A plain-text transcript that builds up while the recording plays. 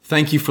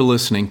Thank you for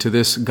listening to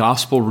this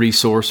gospel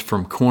resource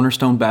from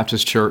Cornerstone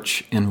Baptist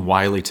Church in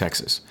Wiley,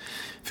 Texas.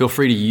 Feel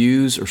free to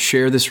use or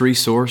share this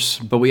resource,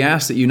 but we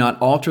ask that you not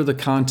alter the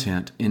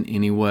content in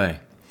any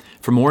way.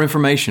 For more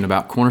information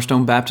about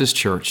Cornerstone Baptist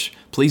Church,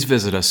 please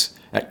visit us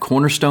at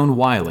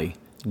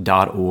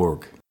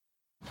cornerstonewiley.org.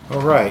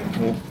 All right,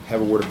 we'll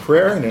have a word of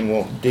prayer and then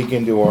we'll dig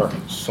into our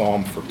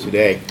psalm for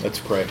today. Let's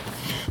pray.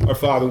 Our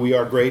Father, we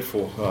are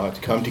grateful to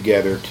come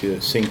together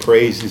to sing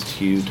praises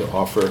to you, to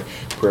offer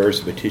prayers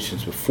and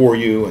petitions before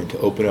you, and to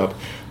open up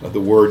the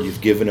word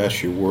you've given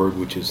us, your word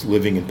which is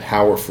living and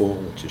powerful,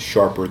 which is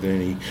sharper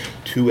than any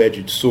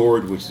two-edged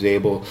sword, which is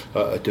able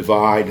to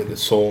divide the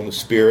soul and the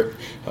spirit,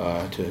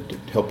 to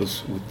help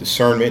us with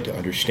discernment, to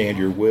understand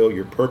your will,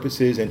 your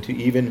purposes, and to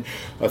even,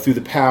 through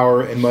the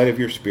power and might of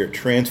your Spirit,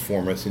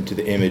 transform us into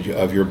the image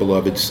of your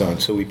beloved Son.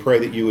 So we pray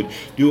that you would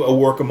do a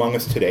work among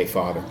us today,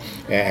 Father,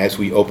 as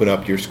we open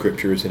up your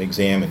scriptures and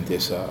examine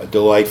this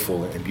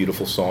delightful and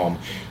beautiful psalm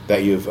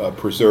that you've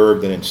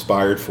preserved and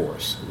inspired for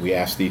us. We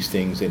ask these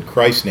things in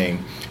Christ's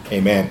name.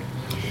 Amen.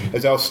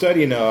 As I was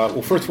studying,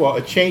 first of all,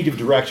 a change of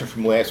direction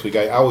from last week.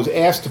 I was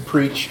asked to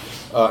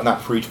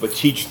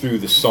teach through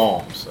the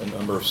Psalms, a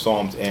number of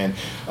Psalms, and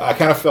I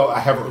kind of felt I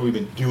haven't really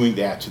been doing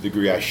that to the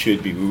degree I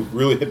should be. We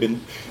really have been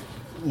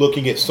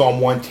looking at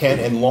Psalm 110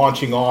 and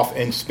launching off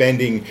and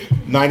spending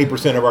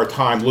 90% of our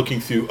time looking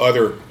through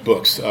other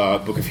books,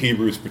 Book of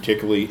Hebrews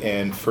particularly,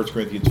 and 1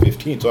 Corinthians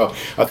 15. So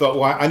I thought,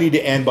 well, I need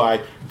to end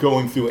by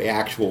going through an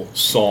actual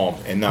psalm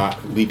and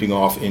not leaping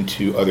off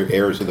into other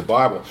areas of the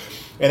Bible.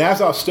 And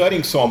as I was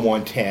studying Psalm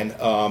 110,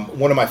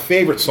 one of my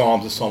favorite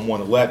psalms is Psalm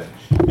 111.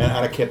 And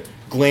I kept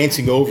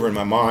glancing over in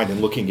my mind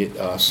and looking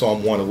at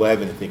Psalm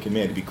 111 and thinking,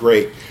 man, it'd be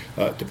great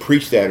to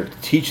preach that or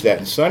to teach that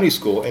in Sunday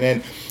school. And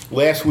then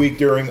last week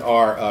during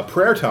our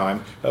prayer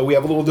time, we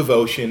have a little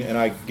devotion, and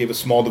I gave a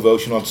small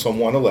devotion on Psalm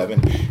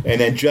 111.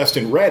 And then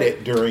Justin read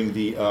it during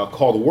the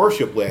call to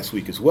worship last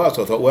week as well.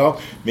 So I thought,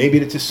 well, maybe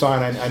it's a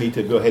sign I need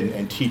to go ahead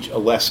and teach a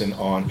lesson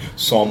on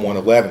Psalm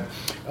 111.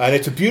 And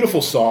it's a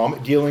beautiful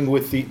psalm dealing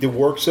with the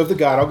works of the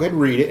God. I'll go ahead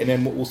and read it, and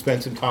then we'll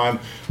spend some time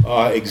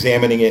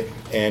examining it.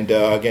 And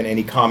again,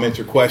 any comments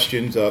or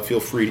questions, feel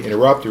free to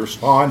interrupt or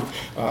respond.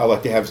 I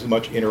like to have as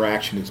much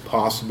interaction as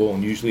possible,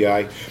 and usually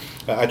I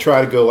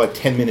try to go like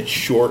 10 minutes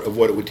short of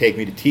what it would take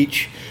me to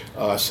teach,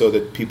 so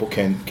that people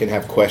can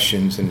have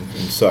questions and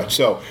such.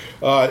 So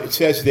it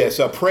says this,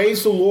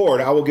 praise the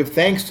Lord, I will give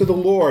thanks to the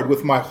Lord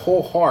with my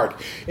whole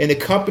heart, in the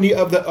company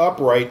of the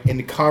upright in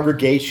the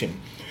congregation.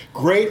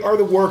 Great are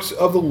the works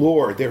of the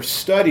Lord, they're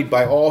studied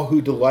by all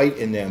who delight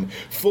in them.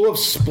 Full of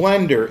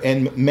splendor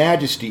and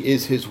majesty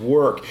is his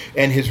work,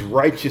 and his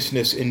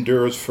righteousness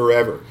endures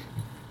forever.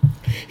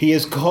 He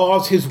has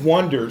caused his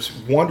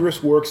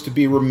wondrous works to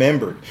be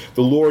remembered.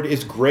 The Lord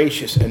is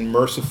gracious and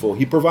merciful.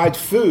 He provides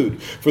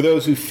food for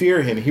those who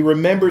fear him. He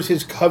remembers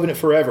his covenant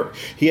forever.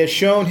 He has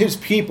shown his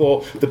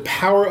people the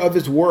power of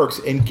his works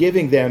in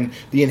giving them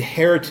the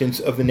inheritance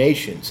of the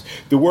nations.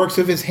 The works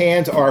of his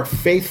hands are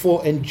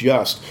faithful and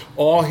just.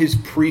 All his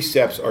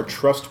precepts are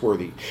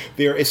trustworthy.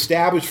 They are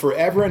established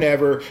forever and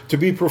ever to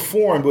be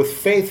performed with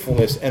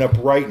faithfulness and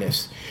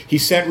uprightness. He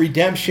sent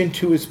redemption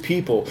to his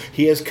people.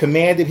 He has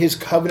commanded his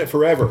covenant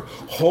forever.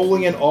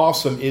 Holy and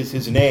awesome is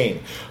his name.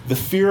 The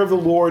fear of the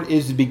Lord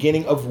is the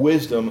beginning of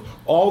wisdom.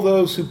 All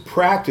those who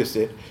practice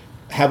it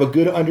have a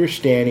good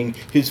understanding.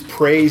 His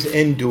praise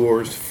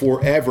endures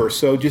forever.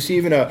 So just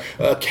even a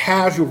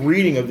casual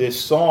reading of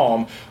this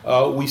psalm,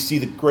 we see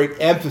the great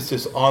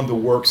emphasis on the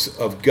works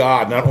of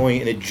God, not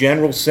only in a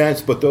general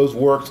sense, but those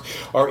works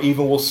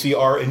we'll see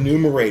are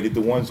enumerated, the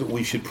ones that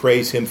we should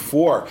praise him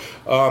for.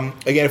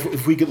 Again,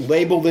 if we could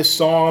label this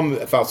psalm,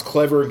 if I was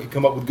clever and could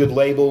come up with good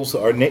labels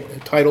or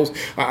titles,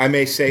 I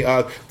may say,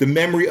 the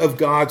memory of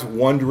God's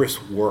wondrous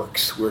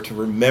works. We're to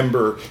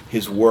remember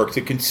his works.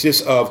 It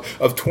consists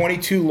of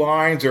 22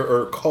 lines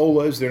or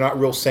colas. They're not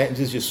real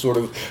sentences, just sort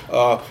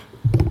of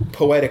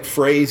poetic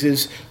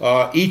phrases,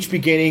 each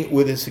beginning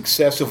with a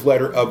successive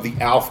letter of the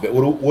alphabet.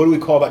 What do we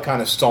call that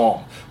kind of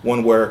psalm?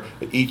 One where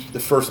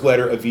the first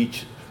letter of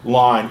each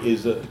line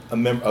is a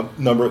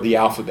number of the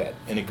alphabet,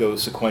 and it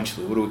goes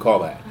sequentially. What do we call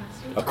that?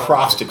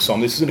 Acrostic psalm.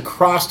 This is an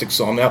acrostic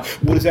psalm. Now,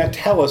 what does that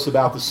tell us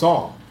about the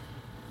psalm?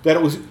 That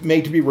it was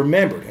made to be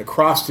remembered.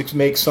 Acrostics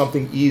make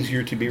something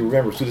easier to be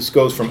remembered. So this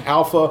goes from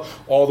alpha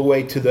all the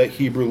way to the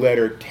Hebrew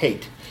letter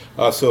tet.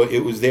 So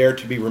it was there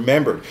to be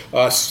remembered.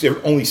 There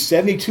are only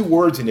 72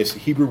 words in this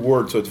Hebrew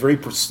word, so it's very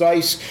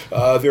precise,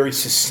 very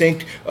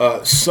succinct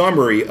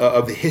summary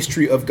of the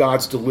history of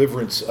God's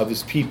deliverance of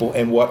his people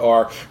and what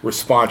our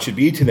response should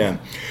be to them.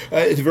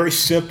 It's a very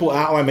simple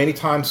outline. Many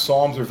times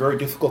Psalms are very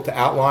difficult to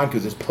outline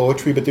because it's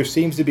poetry, but there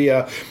seems to be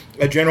a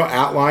general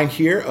outline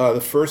here. The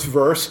first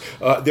verse,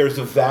 there's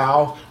a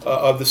vow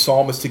of the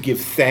psalmist to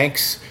give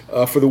thanks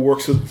for the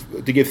works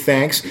to give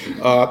thanks.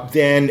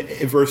 Then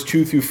in verse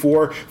 2 through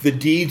 4, the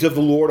deeds of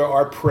the Lord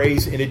are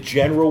praised in a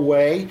general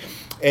way.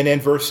 And then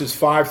verses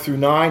 5 through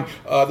 9,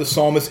 the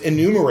psalmist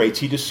enumerates,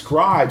 he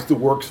describes the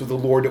works of the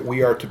Lord that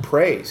we are to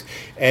praise.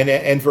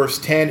 And verse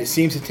 10, it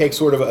seems to take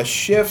sort of a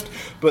shift,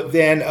 but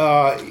then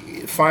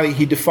finally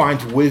he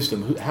defines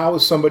wisdom. How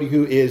is somebody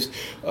who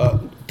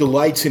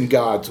delights in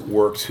God's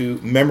works, who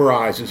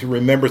memorizes, who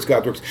remembers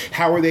God's works,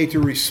 how are they to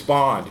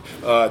respond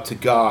to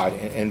God?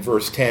 And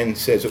verse 10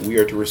 says that we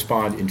are to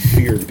respond in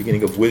fear. The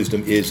beginning of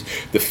wisdom is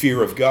the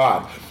fear of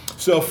God.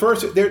 So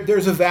first,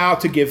 there's a vow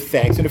to give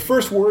thanks. And the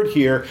first word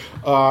here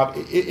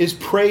is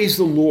praise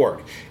the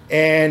Lord.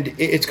 And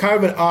it's kind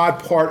of an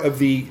odd part of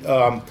the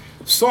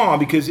psalm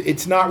because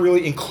it's not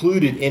really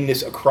included in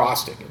this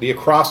acrostic. The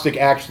acrostic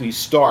actually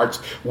starts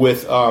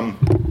with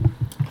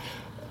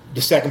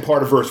the second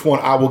part of verse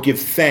 1, I will give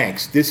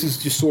thanks. This is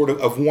just sort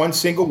of one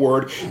single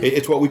word.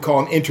 It's what we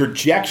call an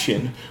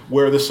interjection,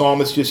 where the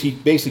psalmist he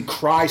basically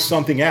cries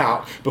something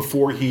out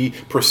before he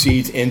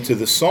proceeds into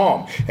the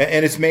psalm.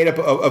 And it's made up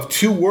of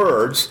two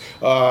words.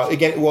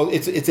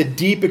 It's a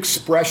deep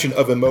expression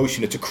of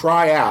emotion. It's a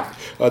cry out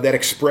that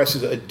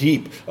expresses a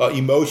deep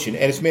emotion.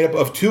 And it's made up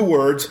of two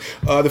words.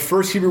 The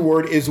first Hebrew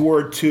word is the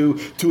word to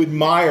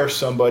admire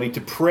somebody,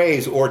 to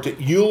praise or to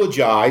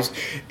eulogize.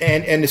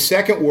 And the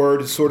second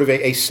word is sort of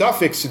a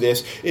suffix to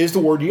this is the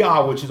word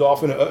Yah, which is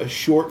often a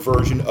short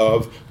version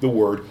of the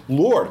word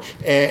Lord.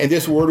 And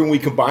this word, when we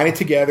combine it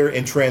together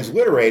and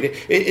transliterate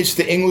it, it's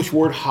the English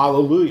word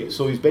hallelujah.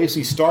 So he's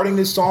basically starting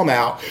this psalm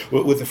out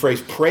with the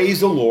phrase praise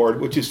the Lord,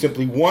 which is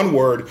simply one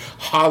word,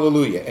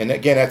 hallelujah. And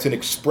again, that's an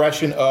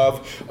expression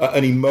of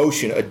an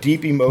emotion, a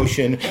deep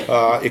emotion,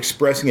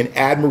 expressing an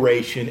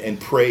admiration and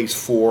praise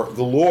for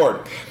the Lord.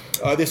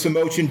 This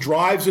emotion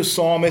drives the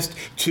psalmist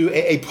to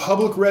a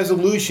public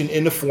resolution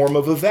in the form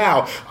of a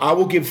vow. I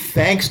will give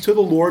thanks to the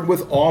Lord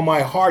with all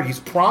my heart. He's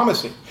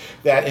promising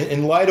that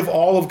in light of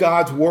all of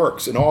God's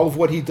works and all of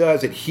what he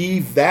does, that he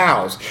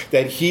vows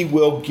that he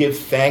will give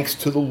thanks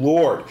to the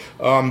Lord.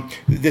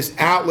 This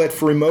outlet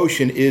for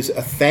emotion is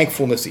a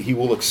thankfulness that he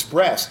will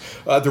express.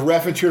 The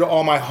reference here to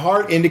all my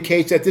heart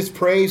indicates that this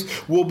praise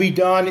will be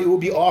done, it will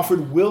be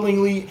offered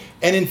willingly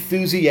and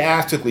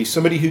enthusiastically.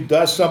 Somebody who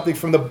does something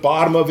from the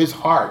bottom of his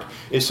heart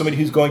is somebody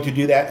who's going to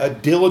do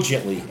that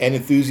diligently and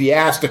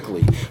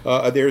enthusiastically.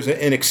 There's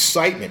an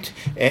excitement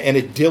and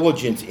a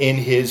diligence in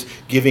his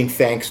giving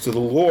thanks to the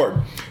Lord.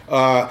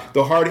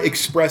 The heart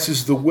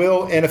expresses the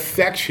will and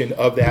affection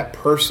of that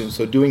person.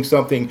 So doing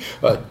something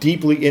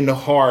deeply in the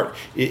heart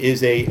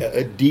is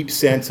a deep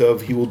sense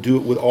of he will do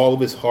it with all of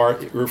his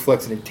heart. It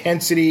reflects an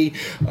intensity.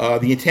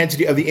 The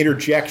intensity of the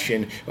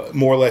interjection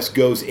more or less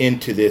goes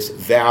into this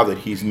vow that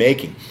he's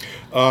making.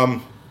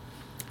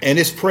 And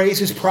this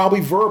praise is probably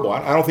verbal.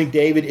 I don't think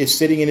David is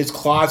sitting in his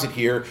closet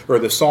here, or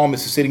the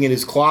psalmist is sitting in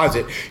his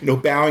closet,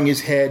 bowing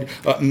his head,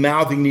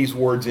 mouthing these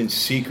words in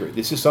secret.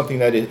 This is something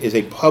that is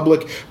a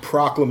public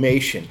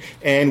proclamation.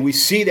 And we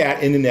see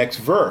that in the next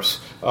verse.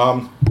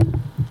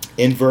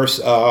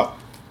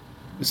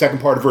 The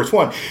second part of verse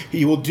 1,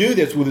 he will do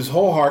this with his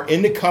whole heart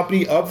in the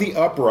company of the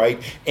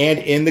upright and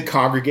in the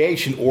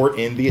congregation or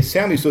in the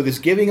assembly. So this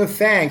giving of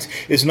thanks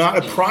is not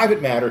a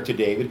private matter to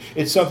David.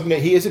 It's something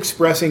that he is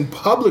expressing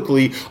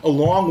publicly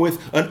along with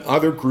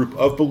another group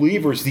of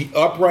believers. The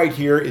upright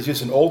here is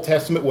just an Old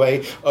Testament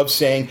way of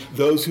saying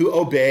those who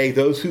obey,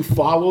 those who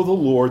follow the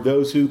Lord,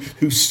 those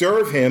who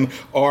serve him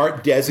are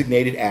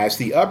designated as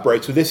the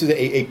upright. So this is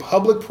a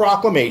public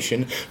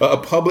proclamation, a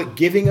public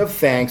giving of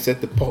thanks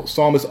that the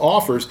psalmist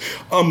offers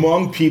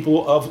among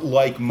people of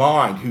like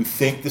mind who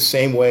think the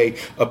same way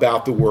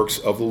about the works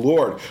of the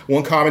Lord.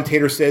 One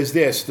commentator says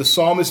this: the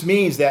psalmist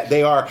means that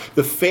they are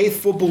the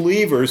faithful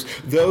believers,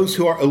 those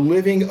who are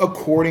living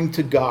according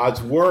to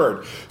God's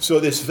word. So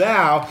this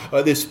vow,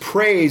 this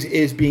praise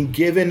is being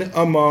given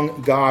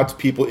among God's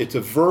people. It's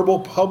a verbal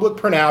public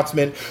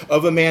pronouncement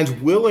of a man's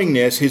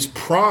willingness, his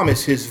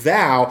promise, his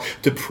vow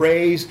to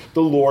praise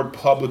the Lord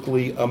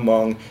publicly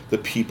among the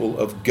people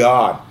of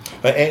God.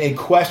 Any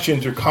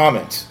questions or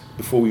comments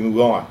before we move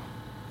on?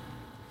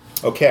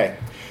 Okay,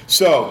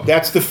 so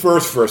that's the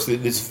first verse,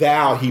 this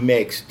vow he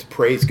makes to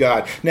praise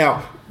God.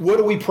 Now, what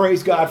do we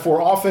praise God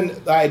for?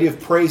 Often the idea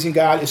of praising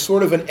God is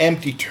sort of an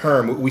empty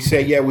term. We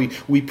say, yeah,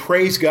 we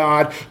praise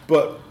God,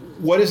 but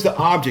what is the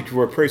object of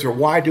our praise, or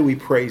why do we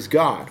praise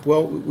God?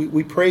 Well,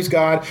 we praise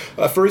God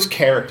for his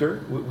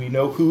character. We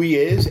know who he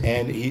is,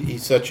 and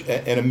he's such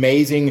an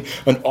amazing,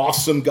 an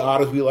awesome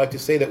God, as we like to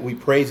say, that we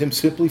praise him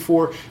simply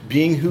for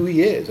being who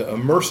he is, a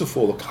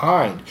merciful, a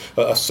kind,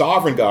 a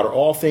sovereign God, or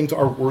all things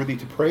are worthy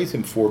to praise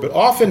him for. But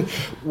often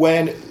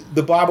when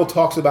the Bible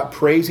talks about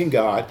praising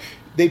God,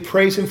 they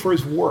praise him for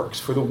his works,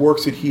 for the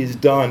works that he has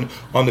done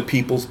on the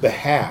people's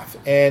behalf.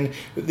 And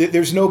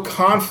there's no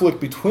conflict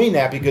between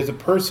that, because a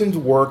person's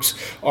works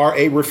are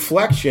a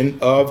reflection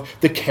of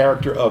the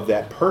character of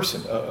that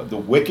person. The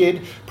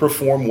wicked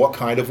perform what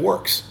kind of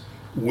works?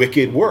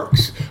 wicked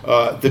works.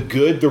 The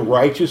good, the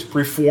righteous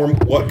perform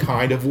what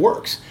kind of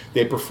works?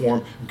 They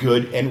perform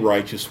good and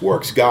righteous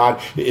works. God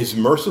is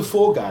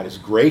merciful. God is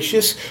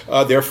gracious.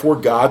 Therefore,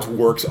 God's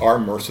works are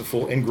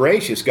merciful and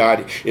gracious.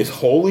 God is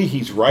holy.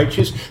 He's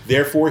righteous.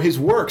 Therefore, his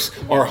works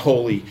are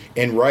holy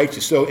and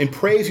righteous. So in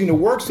praising the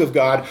works of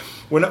God,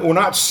 we're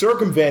not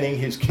circumventing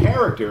his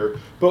character,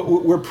 but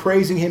we're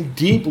praising him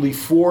deeply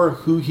for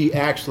who he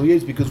actually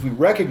is, because we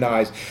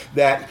recognize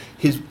that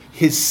his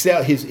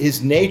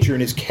nature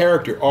and his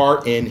character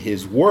are in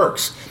his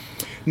works.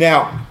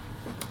 Now,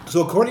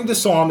 so according to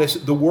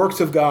psalmist, the works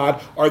of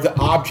God are the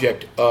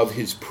object of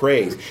his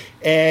praise.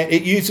 And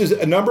it uses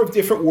a number of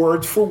different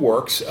words for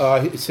works.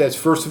 It says,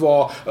 first of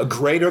all,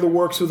 great are the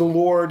works of the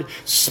Lord,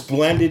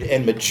 splendid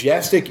and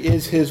majestic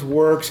is his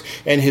works,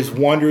 and his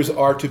wonders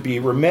are to be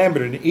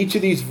remembered. And each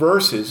of these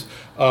verses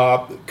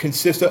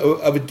consists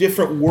of a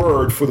different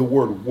word for the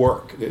word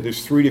work.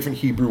 There's 3 different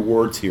Hebrew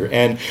words here.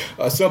 And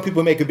some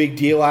people make a big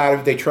deal out of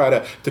it. They try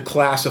to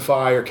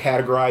classify or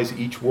categorize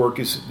each work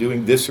as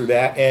doing this or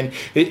that. And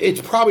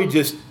it's probably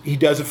just, he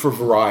does it for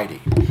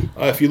variety.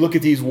 If you look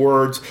at these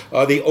words,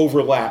 they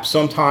overlap.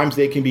 Sometimes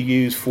they can be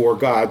used for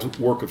God's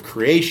work of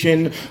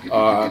creation.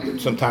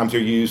 Sometimes they're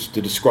used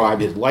to describe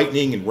his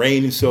lightning and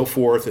rain and so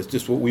forth. It's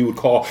just what we would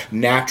call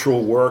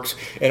natural works.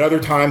 And other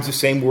times the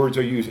same words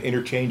are used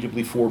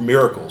interchangeably for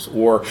miracles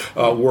or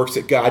works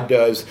that God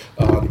does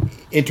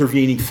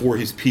intervening for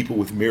his people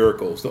with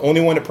miracles. The only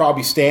one that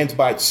probably stands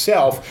by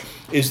itself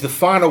is the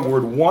final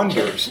word,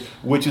 wonders,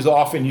 which is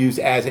often used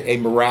as a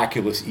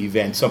miraculous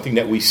event, something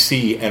that we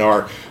see and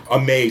are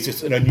amazed.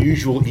 It's an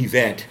unusual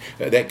event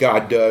that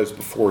God does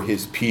before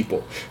his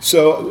people.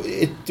 So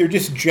they're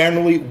just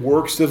generally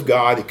works of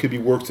God. It could be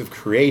works of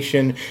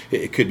creation.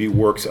 It could be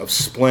works of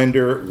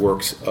splendor,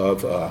 works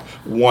of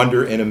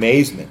wonder and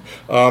amazement.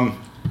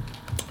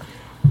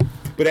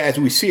 But as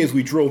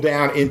we drill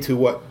down into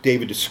what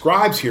David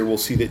describes here, we'll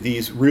see that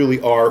these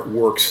really are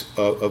works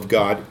of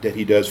God that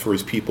he does for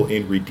his people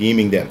in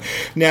redeeming them.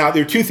 Now,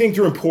 there are 2 things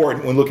that are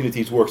important when looking at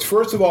these works.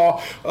 First of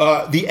all,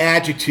 the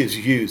adjectives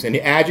used. And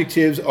the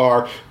adjectives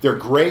are, they're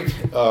great,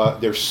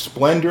 they're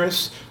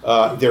splendorous,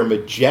 they're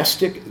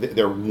majestic,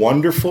 they're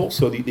wonderful.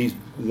 So these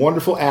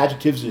wonderful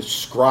adjectives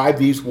describe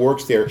these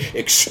works. They're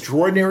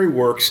extraordinary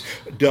works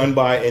done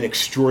by an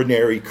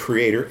extraordinary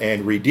creator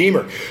and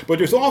redeemer. But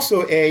there's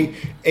also a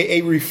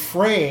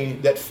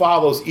refrain that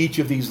follows each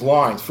of these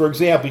lines. For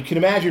example, you can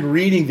imagine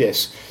reading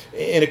this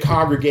in a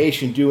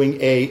congregation doing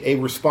a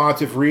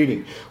responsive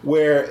reading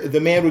where the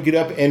man would get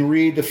up and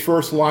read the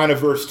first line of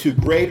verse 2,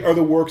 great are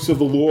the works of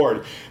the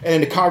Lord,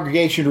 and the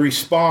congregation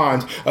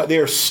responds, they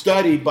are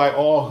studied by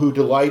all who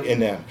delight in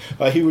them.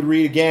 He would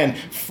read again,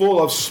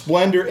 full of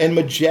splendor and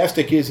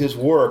majestic is his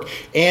work,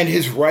 and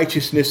his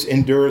righteousness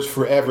endures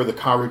forever. The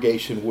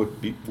congregation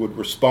would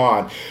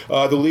respond.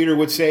 The leader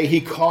would say,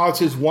 he caused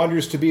his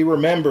wonders to be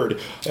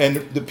remembered, and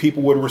the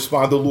people would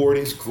respond, the Lord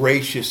is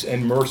gracious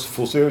and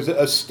merciful. So there's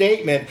a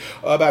statement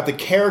about the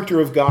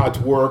character of God's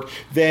work,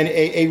 then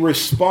a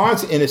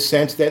response in a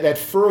sense that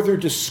further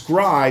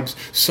describes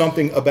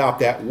something about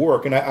that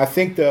work. And I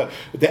think the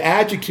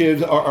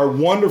adjectives are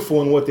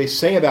wonderful in what they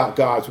say about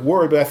God's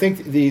word, but I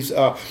think these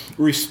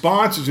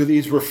responses or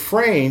these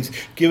refrains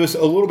give us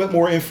a little bit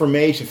more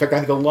information. In fact, I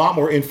think a lot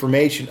more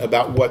information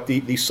about what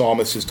the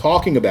psalmist is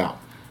talking about.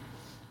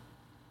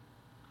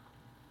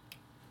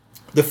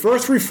 The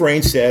first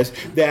refrain says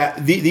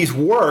that these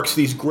works,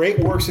 these great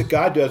works that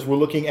God does, we're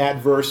looking at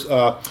verse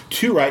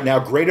 2 right now,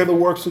 great are the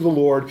works of the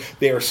Lord,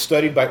 they are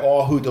studied by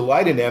all who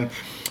delight in them.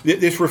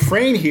 This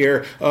refrain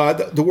here,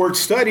 the word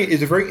study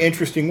is a very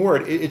interesting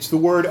word. It's the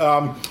word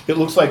that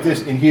looks like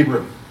this in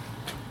Hebrew.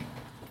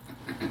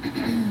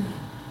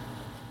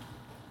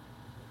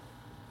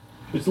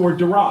 It's the word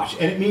darash,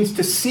 and it means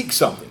to seek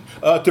something,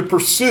 to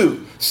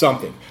pursue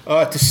something,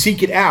 to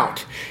seek it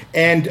out.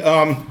 And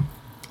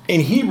in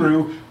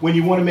Hebrew, when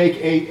you want to make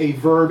a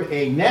verb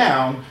a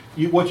noun,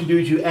 what you do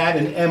is you add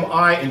an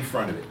mi in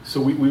front of it. So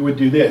we would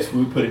do this.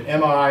 We would put an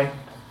mi,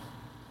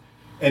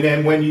 and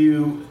then when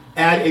you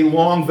add a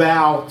long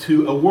vowel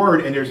to a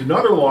word and there's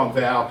another long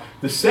vowel,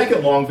 the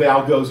second long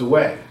vowel goes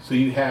away. So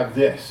you have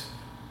this.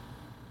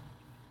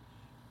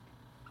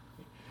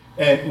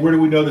 And where do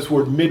we know this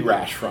word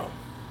midrash from?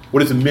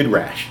 What is a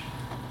midrash?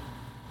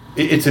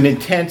 It's an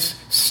intense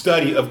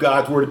study of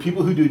God's word.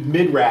 People who do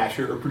midrash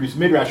or produce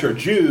midrash are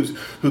Jews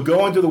who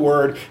go into the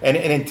word and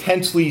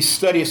intensely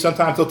study it.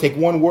 Sometimes they'll take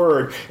one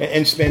word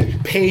and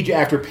spend page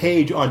after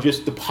page on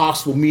just the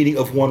possible meaning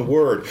of one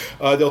word.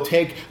 They'll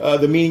take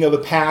the meaning of a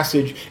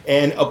passage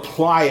and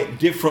apply it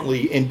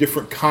differently in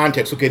different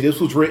contexts. Okay,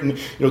 this was written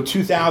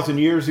 2,000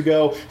 years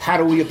ago. How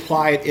do we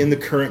apply it in the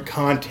current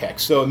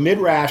context? So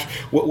midrash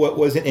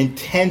was an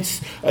intense,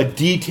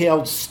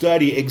 detailed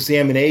study,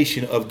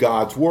 examination of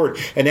God's word.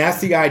 And that's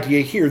the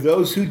idea here.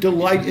 Those who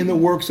delight in the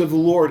works of the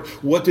Lord,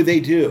 what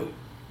do?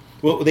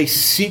 Well, they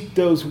seek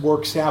those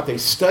works out. They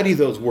study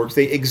those works.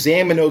 They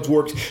examine those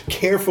works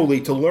carefully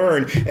to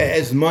learn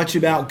as much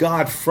about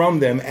God from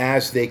them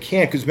as they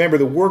can. Because remember,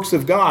 the works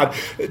of God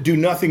do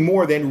nothing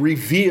more than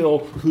reveal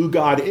who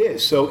God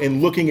is. So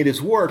in looking at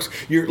his works,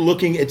 you're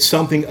looking at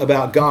something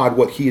about God,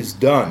 what he has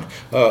done,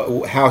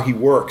 how he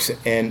works,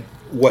 and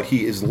what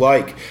he is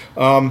like.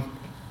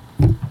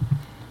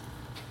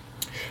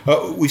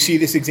 We see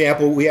this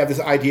example. We have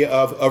this idea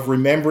of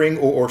remembering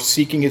or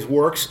seeking his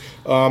works.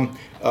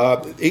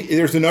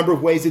 There's a number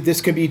of ways that this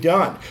can be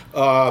done.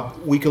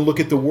 We can look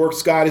at the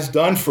works God has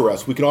done for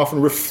us. We can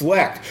often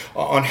reflect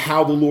on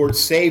how the Lord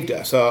saved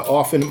us.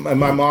 Often in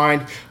my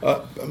mind,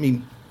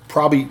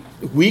 probably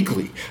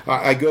weekly,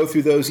 I go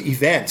through those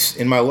events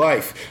in my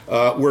life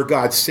where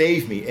God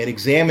saved me and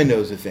examine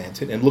those events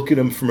and look at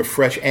them from a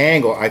fresh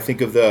angle. I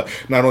think of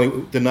not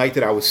only the night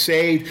that I was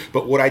saved,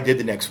 but what I did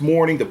the next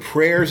morning, the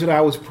prayers that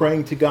I was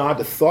praying to God,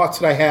 the thoughts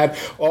that I had.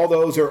 All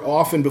those are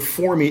often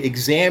before me,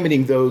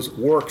 examining those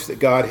works that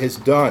God has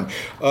done.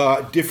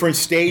 Different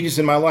stages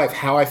in my life,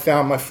 how I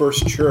found my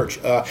first church,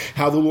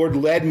 how the Lord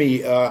led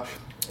me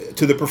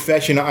to the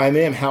profession I'm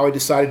in, how I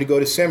decided to go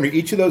to seminary.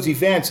 Each of those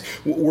events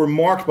were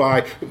marked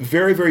by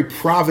very, very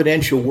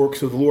providential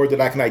works of the Lord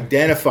that I can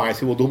identify and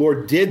say, well, the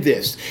Lord did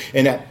this,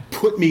 and that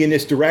put me in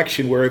this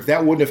direction where if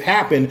that wouldn't have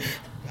happened,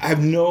 I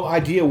have no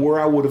idea where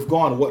I would have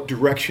gone, what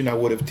direction I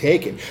would have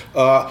taken.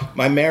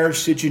 My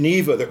marriage to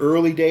Geneva, the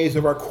early days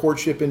of our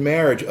courtship and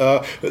marriage,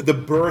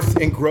 the birth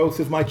and growth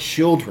of my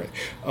children,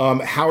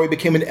 how I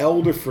became an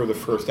elder for the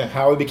first time,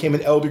 how I became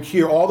an elder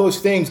here. All those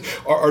things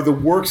are the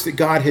works that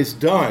God has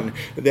done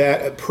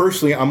that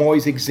personally I'm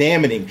always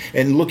examining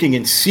and looking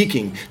and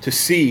seeking to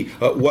see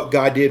what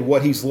God did,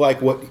 what he's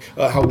like,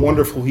 how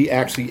wonderful he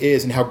actually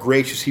is, and how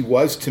gracious he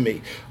was to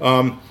me.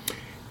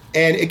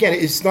 And again,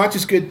 it's not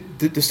just good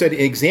to study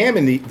and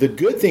examine the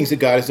good things that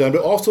God has done,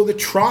 but also the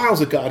trials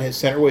that God has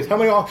sent our way. How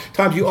many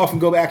times do you often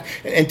go back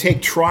and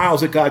take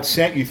trials that God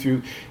sent you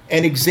through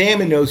and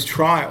examine those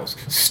trials,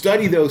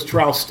 study those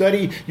trials,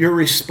 study your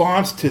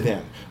response to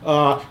them,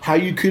 how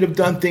you could have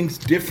done things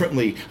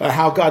differently,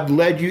 how God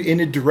led you in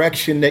a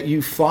direction that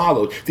you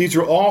followed. These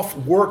are all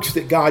works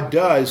that God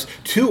does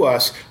to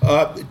us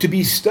to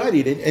be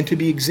studied and to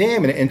be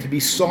examined and to be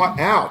sought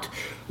out.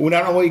 We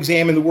not only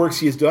examine the works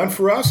he has done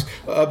for us,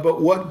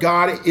 but what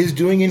God is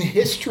doing in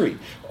history.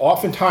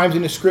 Oftentimes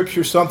in the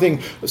scripture,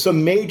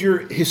 some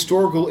major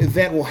historical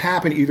event will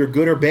happen, either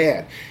good or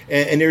bad.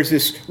 And there's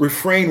this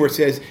refrain where it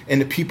says,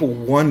 and the people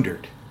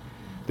wondered.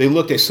 They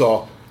looked, they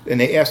saw, and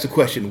they asked the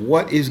question,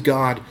 what is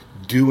God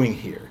doing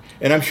here?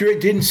 And I'm sure it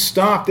didn't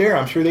stop there.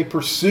 I'm sure they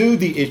pursued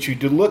the issue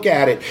to look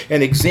at it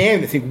and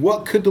examine it, think,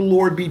 what could the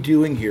Lord be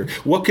doing here?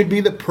 What could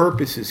be the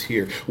purposes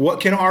here? What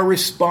can our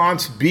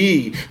response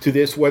be to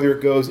this, whether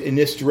it goes in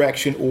this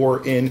direction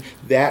or in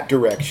that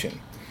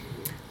direction?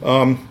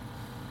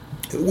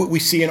 We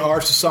see in our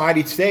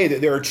society today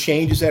that there are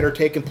changes that are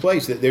taking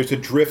place, that there's a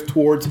drift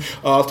towards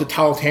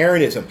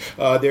totalitarianism.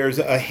 There's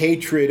a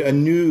hatred, a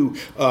new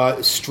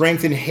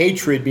strengthened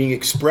hatred being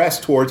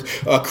expressed towards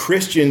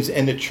Christians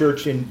and the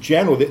church in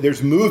general.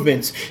 There's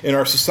movements in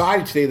our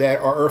society today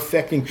that are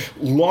affecting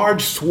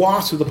large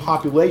swaths of the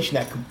population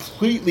that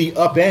completely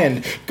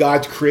upend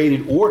God's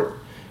created order.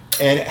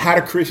 And how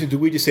do Christians, do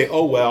we just say,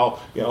 oh,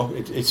 well,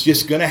 it's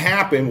just going to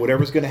happen.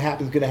 Whatever's going to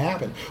happen is going to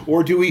happen.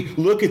 Or do we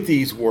look at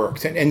these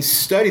works and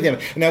study them?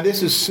 Now,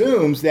 this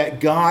assumes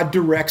that God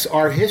directs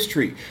our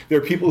history. There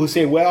are people who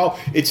say, well,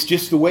 it's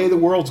just the way the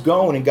world's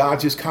going, and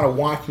God's just kind of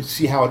watching to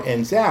see how it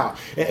ends out.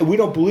 And we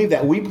don't believe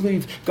that. We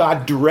believe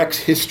God directs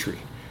history,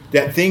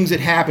 that things that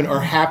happen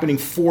are happening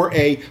for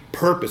a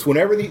purpose.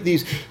 Whenever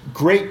these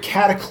great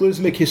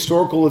cataclysmic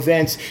historical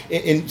events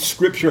in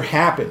Scripture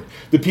happen,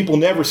 the people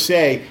never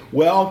say,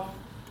 well,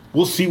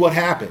 we'll see what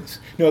happens.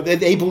 No,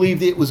 they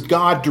believed it was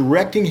God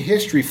directing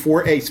history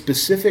for a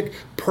specific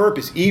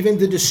purpose. Even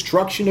the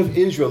destruction of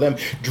Israel, them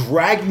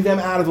dragging them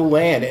out of the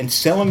land and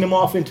selling them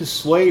off into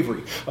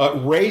slavery,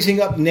 raising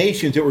up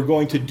nations that were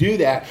going to do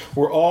that,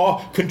 were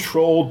all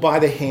controlled by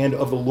the hand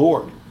of the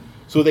Lord.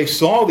 So they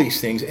saw these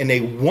things and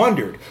they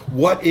wondered,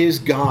 what is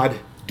God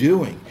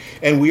doing?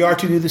 And we are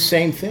to do the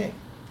same thing.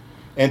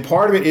 And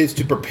part of it is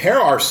to prepare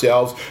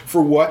ourselves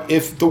for what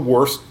if the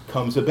worst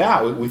comes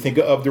about. We think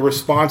of the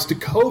response to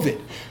COVID.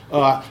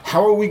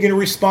 How are we going to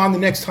respond the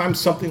next time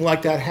something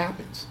like that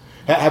happens?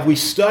 Have we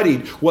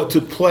studied what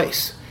took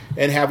place?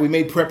 And have we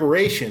made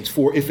preparations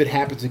for if it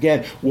happens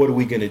again, what are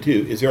we going to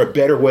do? Is there a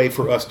better way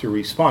for us to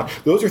respond?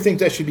 Those are things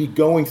that should be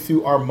going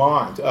through our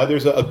minds.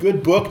 There's a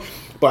good book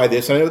by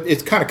this. I know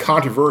it's kind of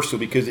controversial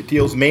because it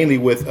deals mainly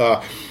with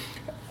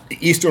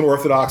Eastern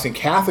Orthodox and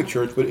Catholic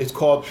Church, but it's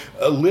called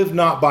Live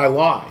Not by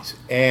Lies.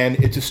 And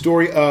it's a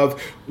story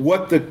of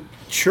what the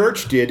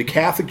church did, the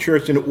Catholic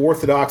Church and the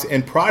Orthodox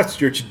and Protestant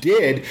Church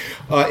did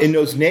in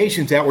those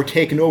nations that were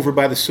taken over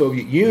by the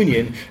Soviet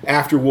Union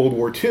after World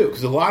War II.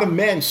 Because a lot of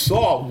men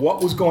saw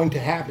what was going to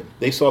happen.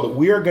 They saw that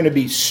we are going to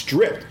be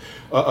stripped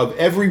of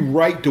every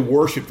right to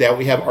worship that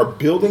we have. Our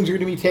buildings are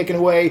going to be taken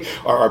away.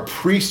 Our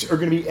priests are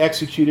going to be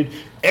executed.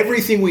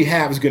 Everything we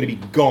have is going to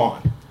be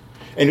gone.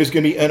 And there's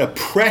going to be an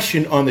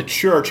oppression on the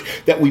church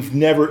that we've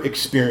never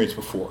experienced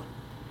before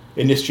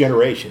in this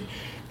generation.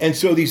 And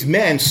so these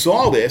men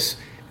saw this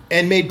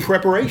and made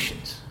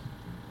preparations.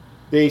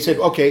 They said,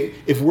 okay,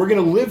 if we're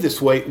going to live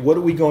this way, what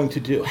are we going to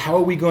do? How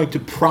are we going to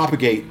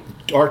propagate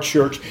our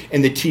church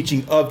and the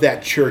teaching of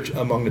that church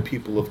among the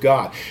people of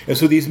God? And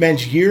so these men,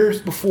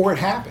 years before it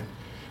happened,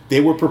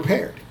 they were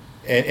prepared.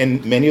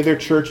 And many of their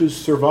churches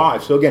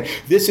survived. So again,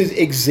 this is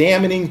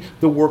examining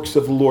the works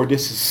of the Lord.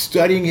 This is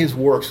studying his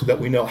works so that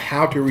we know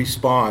how to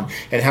respond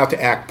and how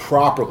to act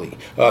properly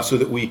so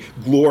that we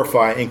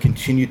glorify and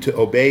continue to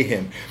obey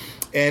him.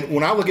 And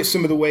when I look at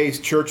some of the ways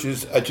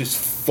churches just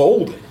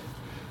folded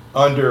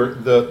under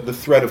the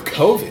threat of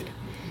COVID,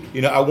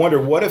 I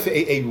wonder, what if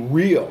a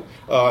real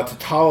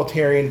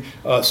totalitarian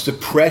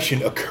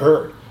suppression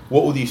occurred?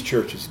 What will these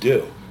churches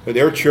do?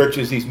 There are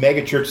churches, these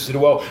mega churches, said,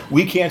 well,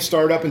 we can't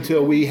start up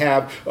until we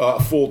have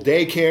full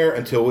daycare,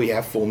 until we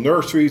have full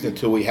nurseries,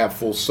 until we have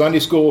full Sunday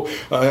school,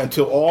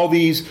 until all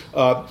these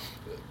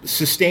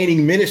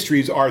sustaining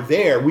ministries are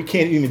there. We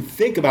can't even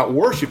think about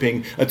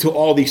worshiping until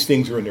all these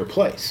things are in their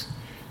place.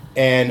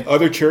 And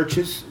other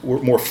churches were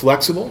more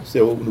flexible,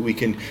 so we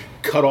can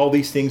cut all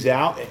these things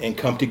out and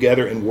come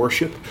together and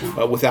worship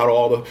without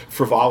all the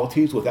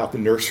frivolities, without the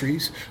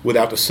nurseries,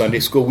 without the Sunday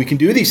school. We can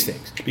do these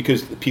things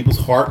because the people's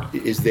heart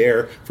is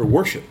there for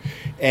worship.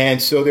 And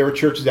so there were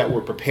churches that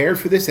were prepared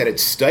for this, that had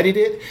studied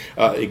it,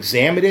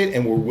 examined it,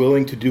 and were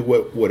willing to do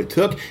what it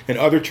took. And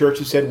other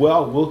churches said,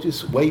 well, we'll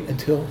just wait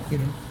until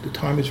the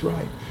time is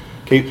right.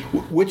 Okay,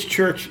 which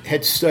church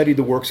had studied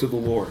the works of the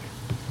Lord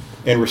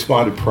and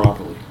responded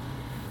properly?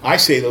 I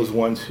say those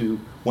ones who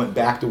went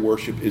back to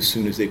worship as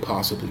soon as they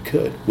possibly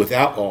could,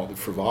 without all the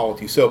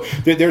frivolity. So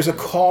there's a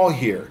call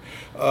here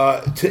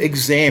to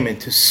examine,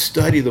 to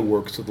study the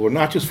works of the Lord,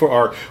 not just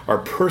for our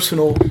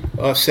personal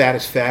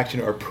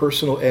satisfaction, our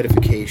personal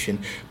edification,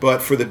 but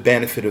for the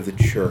benefit of the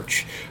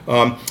church.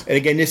 And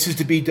again, this is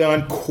to be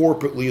done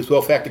corporately as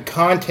well. In fact, the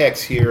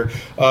context here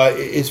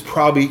is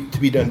probably to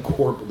be done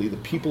corporately. The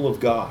people of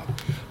God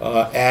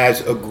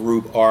as a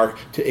group are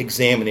to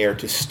examine,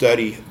 to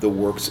study the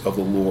works of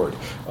the Lord.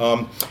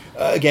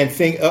 Again,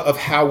 think of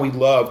how we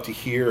love to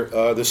hear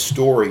the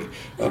story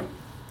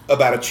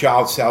about a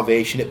child's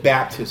salvation at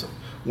baptism,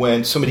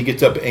 when somebody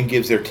gets up and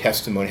gives their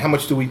testimony. How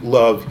much do we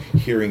love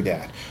hearing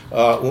that?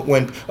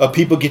 When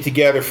people get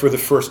together for the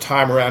first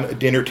time around a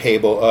dinner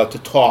table to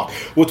talk,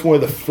 what's one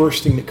of the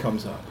first thing that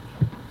comes up?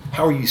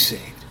 How are you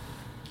saved?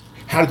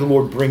 How did the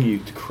Lord bring you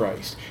to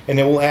Christ? And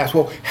then we'll ask,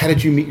 well, how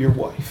did you meet your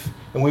wife?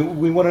 And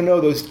we want to know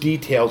those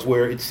details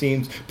where it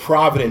seems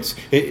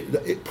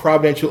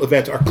providential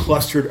events are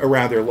clustered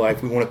around their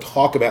life. We want to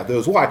talk about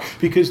those. Why?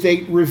 Because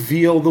they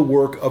reveal the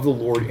work of the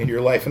Lord in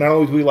your life. And not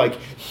only do we like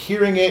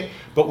hearing it,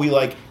 but we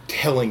like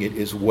telling it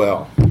as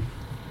well.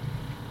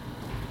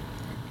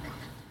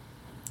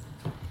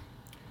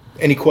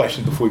 Any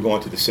questions before we go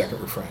on to the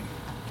second refrain?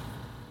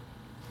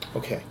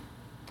 Okay.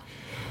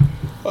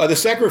 The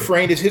second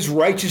refrain is, his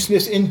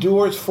righteousness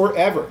endures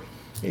forever.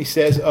 He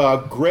says,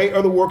 great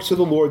are the works of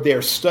the Lord. They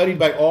are studied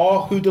by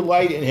all who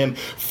delight in him.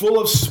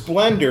 Full of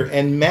splendor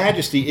and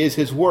majesty is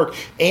his work,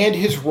 and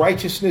his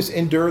righteousness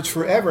endures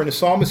forever. And the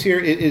psalmist here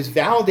is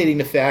validating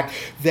the fact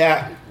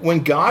that when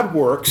God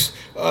works,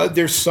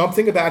 there's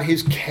something about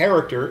his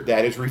character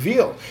that is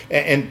revealed.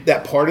 And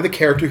that part of the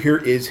character here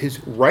is his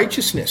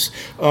righteousness.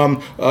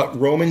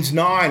 Romans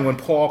 9, when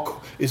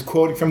Paul is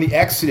quoting from the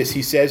Exodus,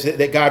 he says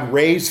that God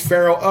raised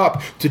Pharaoh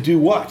up to do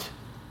what?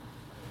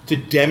 To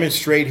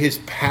demonstrate his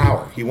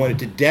power. He wanted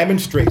to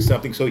demonstrate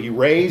something, so he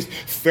raised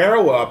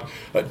Pharaoh up,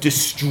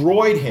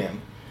 destroyed him,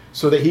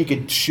 so that he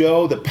could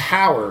show the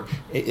power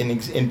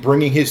in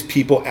bringing his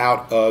people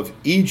out of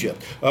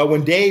Egypt.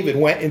 When David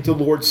went into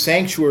the Lord's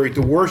sanctuary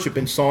to worship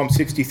in Psalm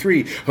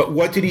 63,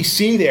 what did he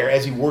see there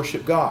as he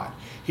worshiped God?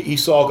 He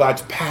saw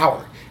God's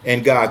power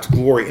and God's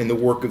glory in the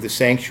work of the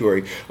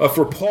sanctuary.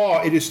 For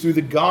Paul, it is through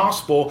the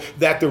gospel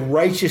that the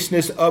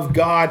righteousness of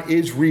God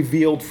is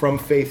revealed from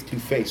faith to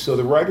faith. So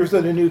the writers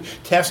of the New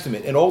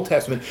Testament and Old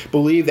Testament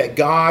believe that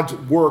God's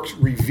works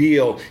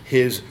reveal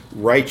his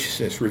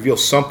righteousness, reveal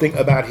something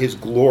about his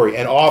glory.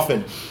 And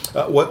often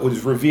what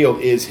was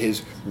revealed is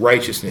his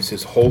righteousness,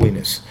 his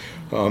holiness.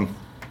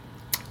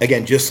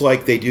 Again, just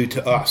like they do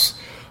to us.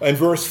 In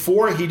verse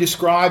 4, he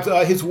describes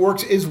his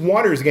works as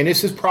wonders. Again,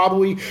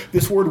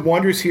 this word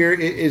wonders here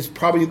is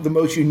probably the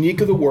most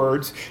unique of the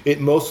words. It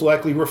most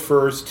likely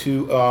refers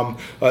to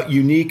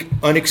unique,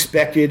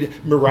 unexpected,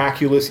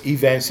 miraculous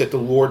events that the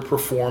Lord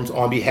performs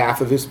on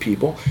behalf of his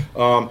people.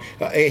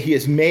 He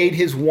has made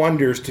his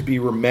wonders to be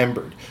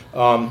remembered.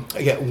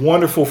 Again,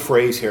 wonderful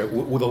phrase here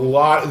with a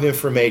lot of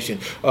information.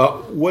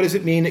 What does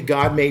it mean that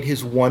God made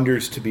his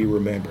wonders to be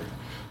remembered?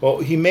 Well,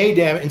 he made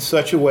them in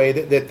such a way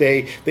that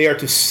they are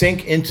to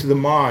sink into the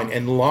mind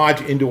and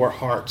lodge into our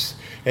hearts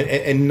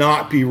and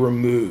not be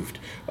removed,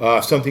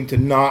 something to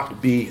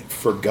not be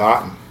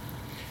forgotten.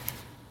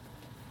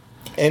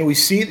 And we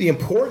see the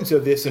importance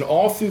of this, and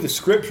all through the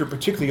Scripture,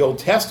 particularly Old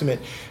Testament,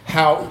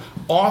 how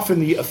often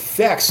the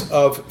effects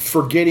of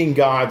forgetting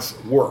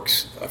God's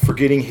works,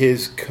 forgetting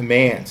his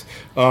commands.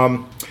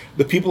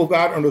 The people of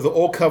God under the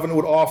Old Covenant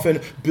would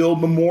often build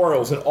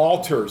memorials and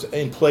altars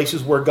in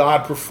places where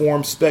God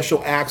performed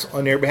special acts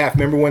on their behalf.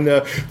 Remember when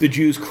the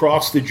Jews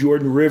crossed the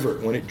Jordan River,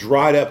 when it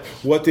dried up,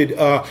 what did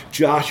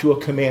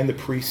Joshua command the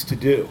priests to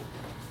do?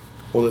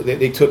 Well,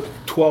 they took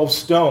 12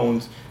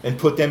 stones and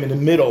put them in the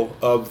middle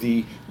of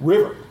the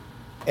river.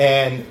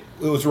 And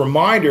it was a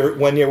reminder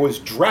when there was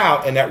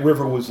drought and that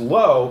river was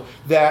low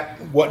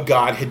that what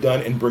God had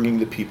done in bringing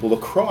the people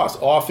across.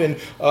 Often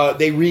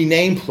they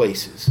renamed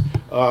places,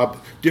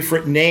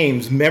 different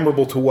names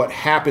memorable to what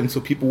happened,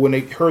 so people, when they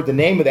heard the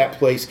name of that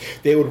place,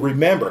 they would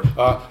remember.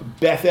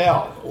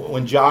 Bethel,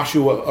 when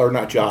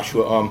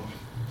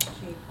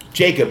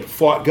Jacob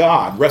fought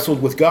God,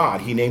 wrestled with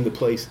God, he named the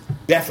place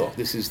Bethel.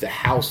 This is the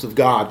house of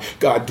God.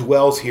 God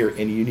dwells here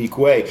in a unique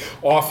way.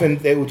 Often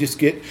they would just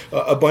get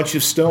a bunch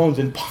of stones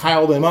and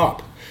pile them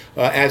up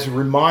as a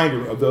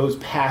reminder of those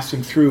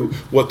passing through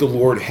what the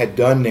Lord had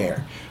done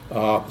there.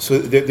 So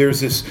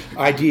there's this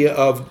idea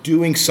of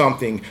doing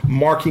something,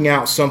 marking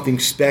out something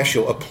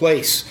special, a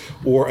place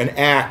or an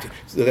act,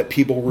 so that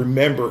people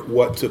remember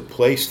what took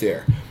place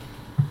there.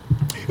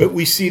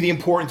 We see the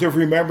importance of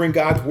remembering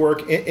God's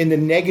work in the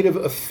negative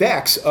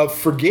effects of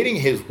forgetting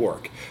his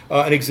work.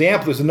 An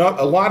example, there's a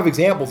lot of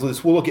examples of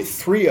this. We'll look at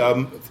three of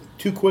them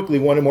too quickly,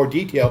 one in more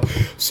detail.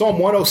 Psalm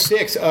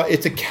 106,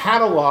 it's a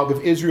catalog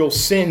of Israel's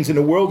sins in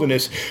the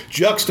wilderness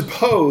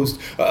juxtaposed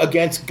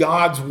against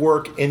God's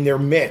work in their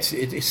midst.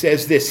 It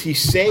says this: he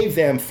saved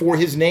them for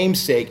his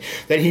name's sake,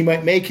 that he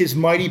might make his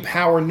mighty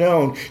power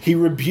known. He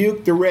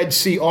rebuked the Red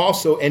Sea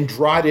also and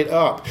dried it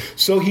up.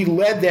 So he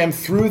led them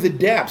through the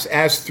depths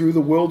as through the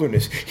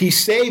wilderness. He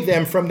saved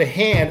them from the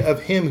hand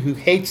of him who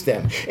hates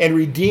them and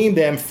redeemed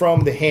them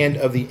from the hand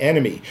of the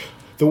enemy.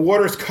 The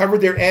waters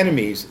covered their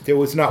enemies. There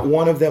was not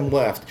one of them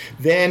left.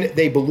 Then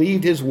they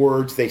believed his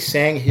words. They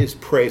sang his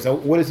praise. Now,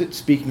 what is it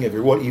speaking of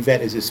here? What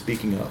event is it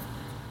speaking of?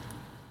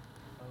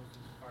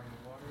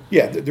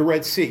 Yeah, the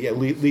Red Sea. Yeah,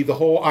 leave the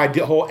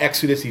whole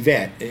Exodus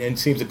event, and it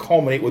seems to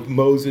culminate with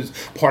Moses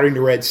parting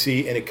the Red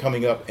Sea and it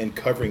coming up and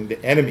covering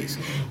the enemies.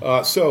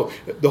 So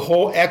the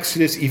whole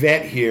Exodus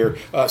event here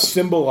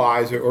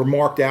symbolized or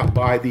marked out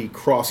by the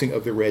crossing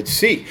of the Red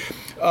Sea.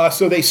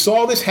 So they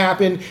saw this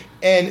happen,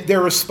 and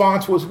their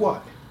response was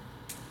what?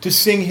 To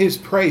sing his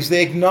praise.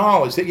 They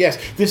acknowledged that, yes,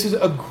 this is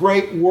a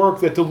great work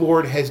that the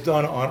Lord has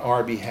done on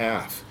our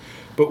behalf.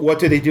 But what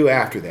did they do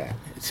after that?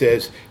 It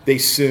says they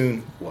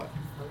soon, what?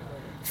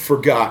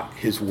 Forgot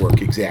his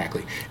work,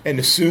 exactly. And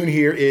the soon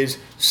here is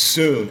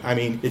soon. I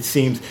mean, it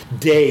seems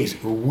days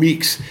or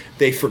weeks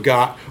they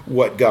forgot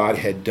what God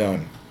had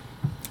done.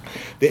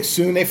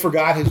 Soon they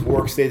forgot his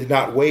works. They did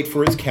not wait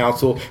for his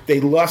counsel. They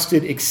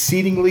lusted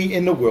exceedingly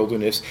in the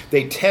wilderness.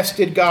 They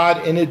tested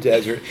God in the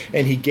desert,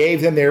 and he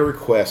gave them their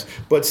request,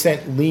 but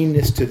sent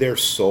leanness to their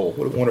soul.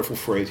 What a wonderful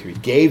phrase here. He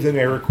gave them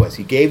their request.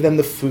 He gave them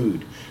the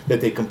food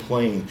that they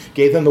complained,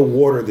 gave them the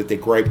water that they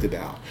griped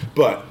about.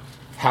 But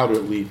how did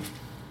it leave them?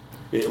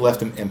 It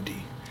left them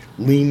empty.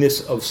 Leanness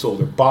of soul.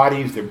 Their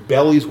bodies, their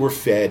bellies were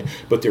fed,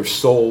 but their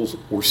souls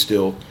were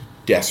still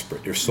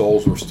desperate. Their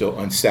souls were still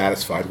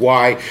unsatisfied.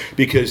 Why?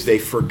 Because they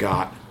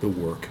forgot the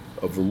work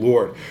of the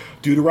Lord.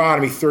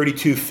 Deuteronomy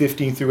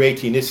 32:15 through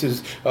 18. This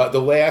is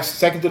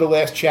second to the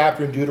last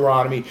chapter in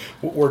Deuteronomy,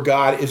 where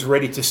God is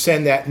ready to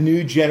send that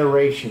new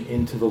generation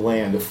into the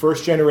land. The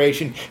first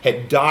generation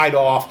had died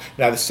off.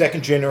 Now the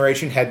second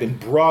generation had been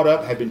brought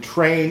up, had been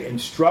trained,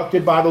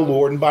 instructed by the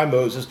Lord and by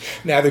Moses.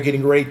 Now they're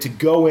getting ready to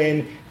go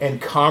in and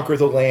conquer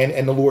the land.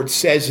 And the Lord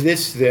says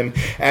this to them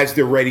as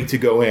they're ready to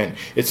go in.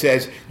 It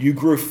says, "You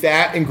grew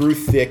fat and grew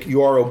thick.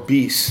 You are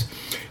obese.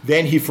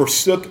 Then he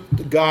forsook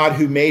God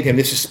who made him,"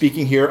 this is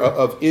speaking here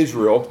of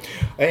Israel,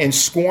 "and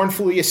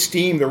scornfully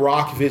esteemed the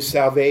rock of his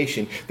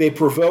salvation. They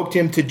provoked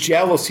him to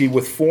jealousy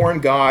with foreign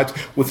gods,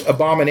 with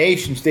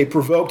abominations. They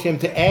provoked him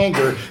to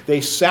anger.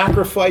 They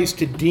sacrificed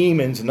to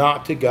demons,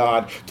 not to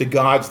God, to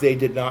gods they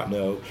did not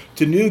know,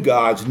 to new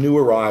gods, new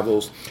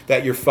arrivals,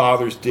 that your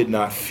fathers did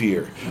not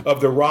fear. Of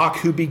the rock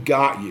who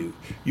begot you,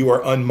 you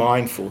are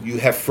unmindful. You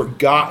have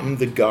forgotten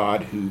the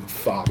God who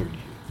fathered you."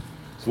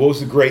 So what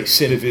was the great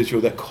sin of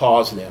Israel that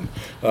caused them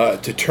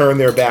to turn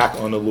their back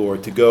on the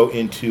Lord, to go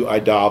into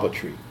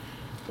idolatry?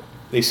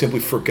 They simply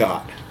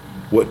forgot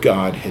what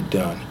God had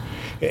done.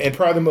 And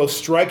probably the most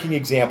striking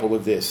example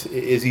of this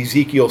is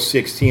Ezekiel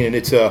 16, and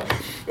it's a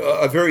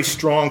very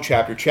strong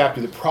chapter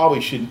that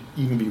probably shouldn't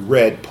even be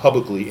read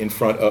publicly in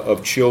front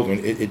of children.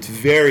 It's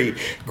very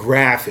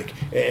graphic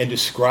and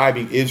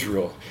describing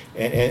Israel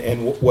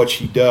and what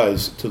she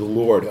does to the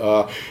Lord.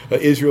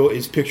 Israel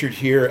is pictured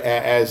here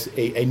as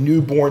a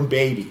newborn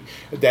baby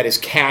that is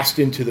cast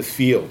into the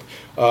field.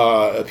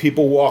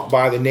 People walk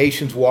by, the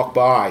nations walk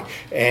by,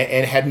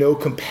 and had no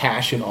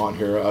compassion on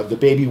her. The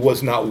baby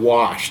was not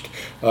washed.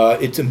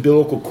 Its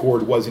umbilical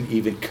cord wasn't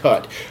even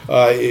cut.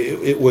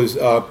 It was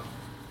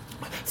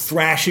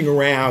thrashing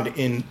around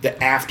in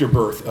the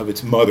afterbirth of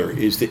its mother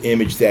is the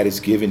image that is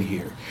given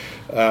here.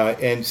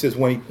 And it says,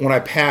 when I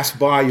passed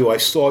by you, I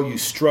saw you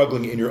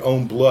struggling in your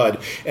own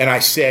blood, and I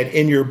said,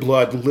 in your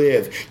blood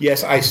live.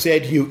 Yes, I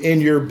said to you,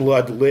 in your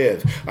blood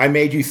live. I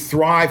made you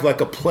thrive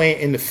like a plant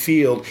in the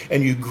field,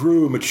 and you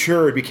grew,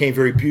 matured, became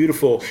very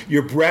beautiful.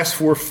 Your breasts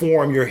were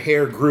formed, your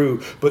hair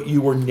grew, but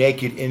you were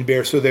naked and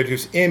bare. So there's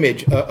this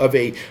image of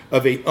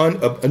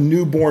a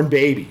newborn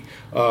baby,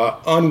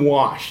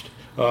 unwashed,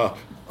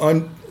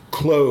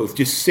 unclothed,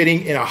 just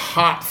sitting in a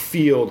hot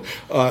field,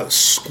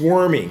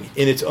 squirming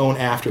in its own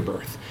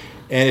afterbirth.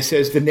 And it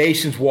says the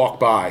nations walked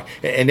by,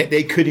 and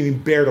they couldn't even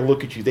bear to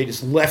look at you. They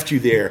just left you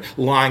there,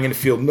 lying in the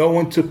field. No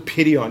one took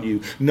pity on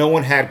you. No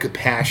one had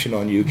compassion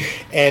on you.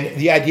 And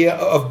the idea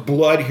of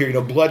blood here,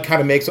 blood kind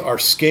of makes our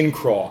skin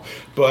crawl.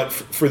 But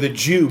for the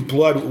Jew,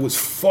 blood was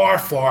far,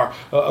 far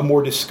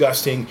more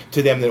disgusting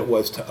to them than it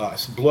was to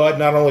us. Blood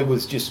not only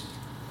was just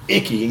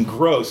icky and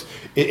gross,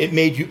 it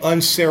made you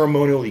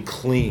unceremonially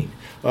clean.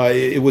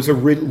 It was a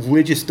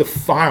religious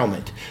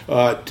defilement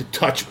to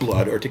touch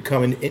blood or to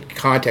come in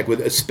contact with,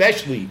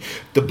 especially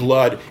the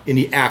blood in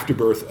the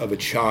afterbirth of a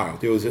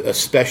child. There was a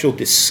special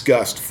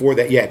disgust for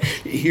that. Yet,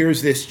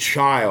 here's this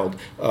child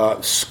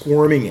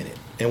squirming in it.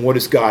 And what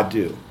does God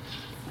do?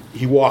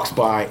 He walks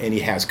by and he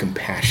has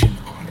compassion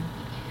on it.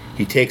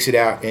 He takes it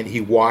out and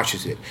he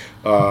washes it.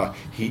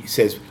 He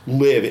says,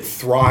 live. It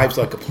thrives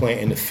like a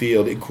plant in the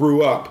field. It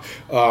grew up,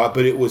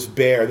 but it was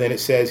bare. Then it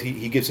says,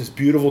 he gives this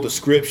beautiful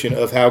description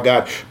of how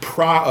God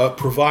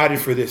provided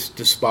for this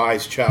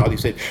despised child. He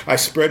said, I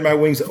spread my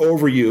wings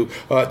over you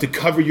to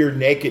cover your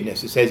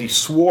nakedness. It says he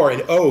swore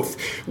an oath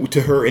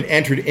to her and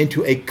entered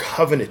into a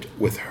covenant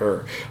with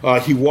her.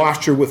 He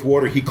washed her with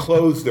water. He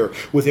clothed her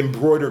with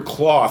embroidered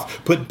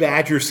cloth, put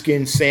badger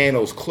skin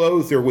sandals,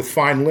 clothed her with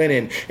fine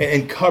linen,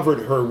 and covered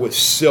her with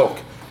silk.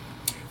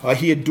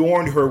 He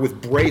adorned her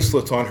with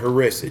bracelets on her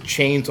wrists,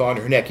 chains on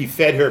her neck. He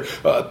fed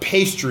her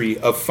pastry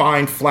of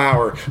fine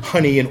flour,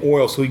 honey, and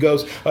oil. So he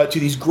goes to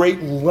these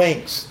great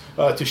lengths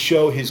to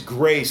show his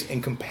grace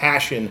and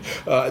compassion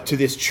to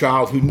this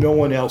child who no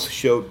one else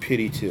showed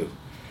pity to.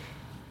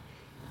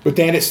 But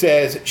then it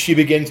says she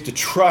begins to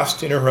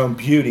trust in her own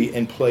beauty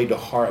and played the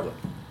harlot.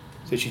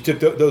 So she took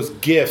those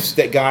gifts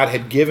that God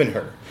had given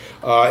her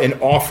and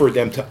offered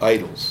them to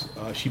idols.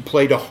 She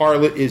played a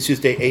harlot is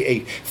just a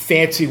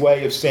fancy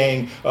way of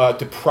saying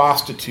to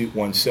prostitute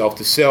oneself,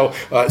 to sell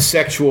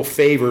sexual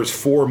favors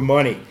for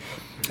money.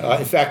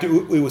 In fact,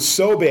 it was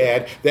so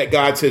bad that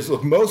God says,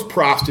 look, most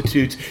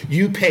prostitutes,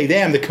 you pay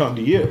them to come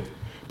to you.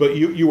 But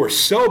you are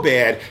so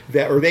bad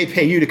that, or they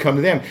pay you to come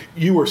to them,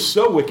 you are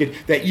so wicked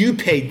that you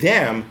paid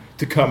them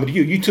to come to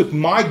you. You took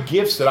my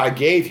gifts that I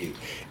gave you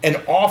and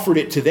offered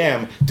it to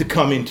them to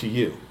come into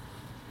you.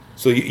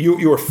 So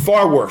you are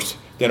far worse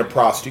than a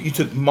prostitute. You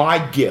took my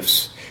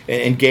gifts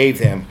and gave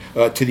them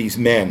to these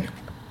men.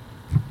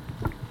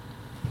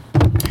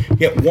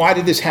 Yet why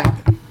did this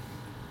happen?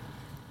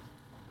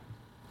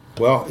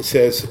 Well, it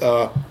says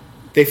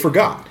they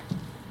forgot.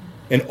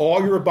 And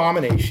all your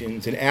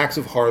abominations and acts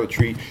of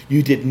harlotry,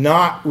 you did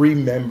not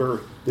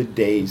remember the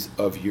days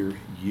of your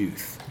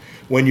youth,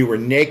 when you were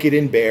naked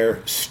and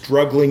bare,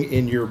 struggling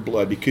in your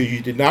blood, because you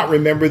did not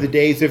remember the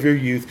days of your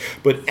youth,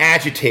 but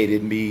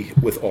agitated me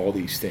with all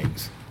these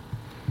things.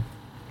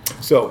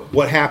 So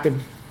what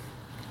happened?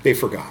 They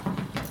forgot.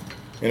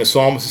 And the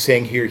psalmist is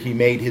saying here, he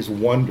made his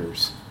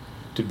wonders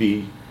to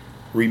be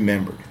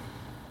remembered.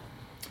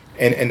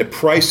 And the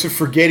price of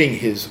forgetting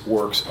his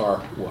works are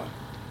what?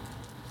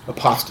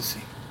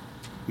 Apostasy.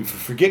 If you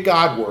forget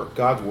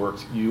God's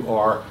works, you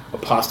are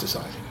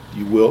apostatizing.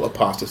 You will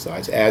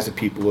apostatize, as the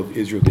people of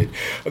Israel did.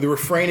 The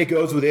refrain that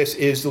goes with this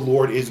is, the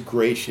Lord is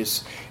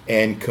gracious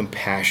and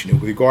compassionate.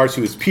 With regards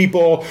to his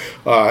people,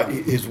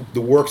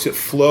 the works that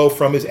flow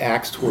from his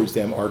acts towards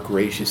them are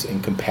gracious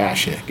and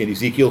compassionate. In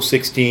Ezekiel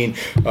 16,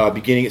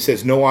 beginning, it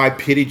says, no eye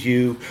pitied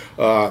you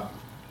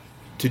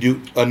to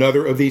do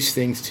another of these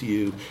things to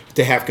you,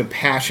 to have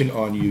compassion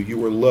on you. You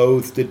were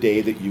loathed the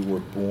day that you were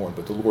born.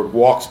 But the Lord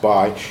walks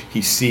by,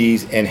 he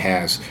sees and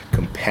has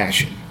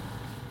compassion.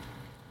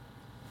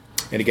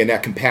 And again,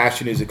 that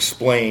compassion is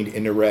explained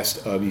in the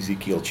rest of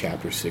Ezekiel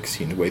chapter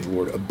 16, the way the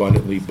Lord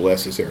abundantly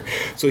blesses her.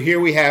 So here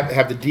we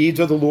have the deeds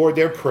of the Lord.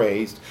 They're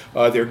praised.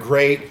 They're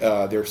great.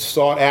 They're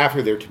sought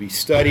after. They're to be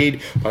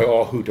studied by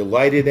all who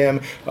delight in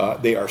them.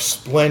 They are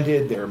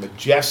splendid. They're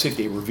majestic.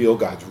 They reveal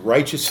God's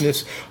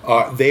righteousness.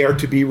 They are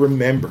to be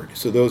remembered.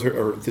 So those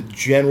are the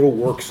general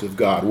works of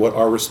God, what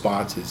our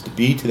response is to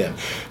be to them.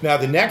 Now,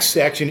 the next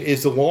section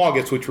is the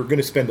longest, which we're going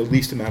to spend the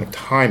least amount of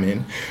time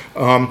in.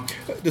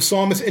 The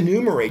psalmist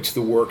enumerates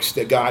the works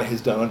that God has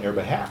done on their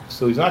behalf.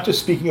 So he's not just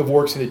speaking of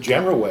works in a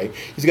general way.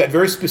 He's got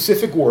very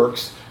specific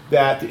works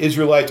that the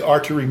Israelites are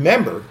to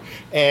remember.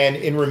 And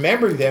in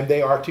remembering them,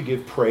 they are to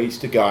give praise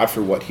to God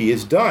for what he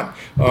has done.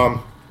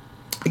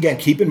 Again,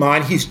 keep in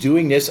mind, he's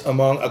doing this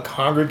among a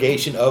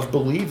congregation of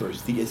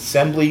believers. The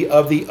assembly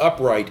of the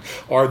upright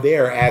are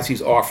there as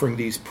he's offering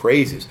these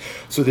praises.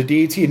 So the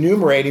deeds he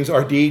enumerates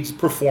are deeds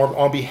performed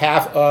on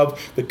behalf of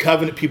the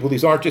covenant people.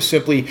 These aren't just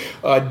simply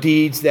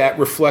deeds that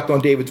reflect on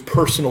David's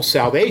personal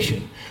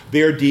salvation.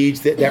 They're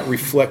deeds that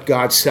reflect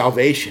God's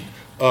salvation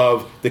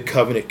of the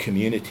covenant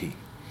community.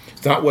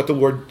 It's not what the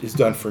Lord has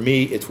done for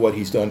me, it's what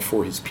he's done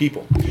for his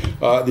people.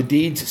 The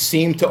deeds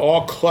seem to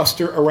all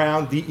cluster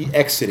around the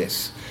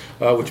Exodus,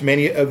 which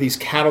many of these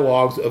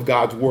catalogs of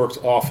God's works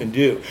often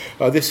do.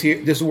 This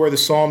is where the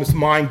psalmist's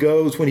mind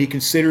goes when he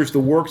considers the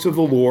works of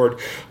the Lord.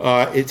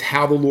 It's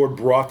how the Lord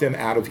brought them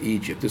out of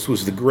Egypt. This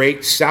was the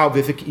great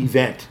salvific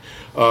event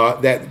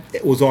that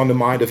was on the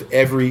mind of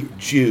every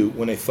Jew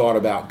when they thought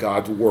about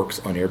God's works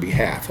on their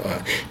behalf.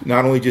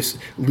 Not only just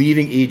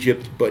leaving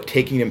Egypt, but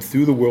taking them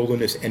through the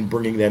wilderness and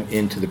bringing them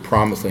into the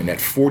promised land. That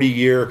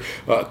 40-year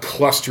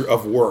cluster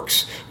of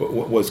works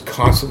was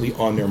constantly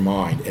on their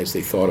mind as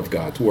they thought of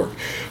God's work.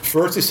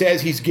 First it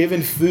says he's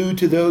given food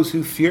to those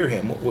who fear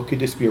him. What could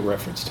this be a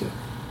reference to?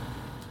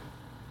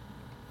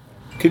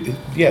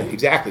 Yeah,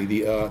 exactly.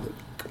 The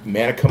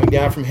manna coming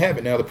down from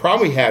heaven. Now the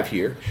problem we have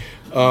here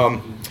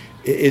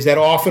is that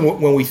often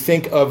when we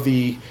think of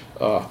the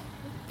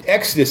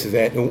Exodus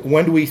event,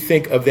 when do we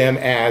think of them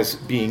as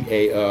being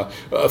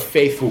a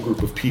faithful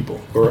group of people,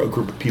 or a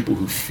group of people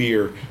who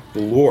fear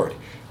the Lord?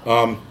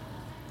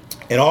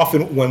 And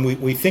often when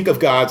we think of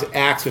God's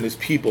acts on his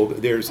people,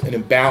 there's an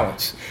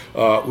imbalance.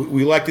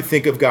 We like to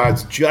think of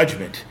God's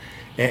judgment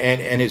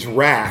and his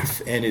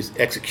wrath and his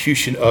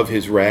execution of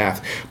his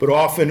wrath. But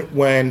often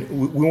when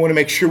we want to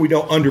make sure we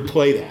don't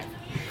underplay that.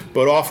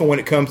 But often when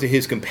it comes to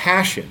his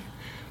compassion,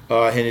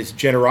 and his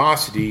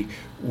generosity,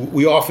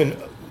 we often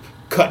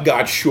cut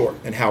God short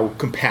and how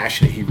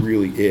compassionate he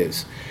really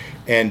is.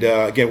 And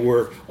again,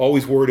 we're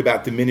always worried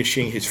about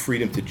diminishing his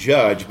freedom to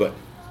judge, but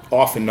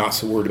often not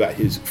so worried about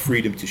his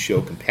freedom to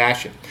show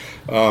compassion.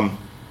 And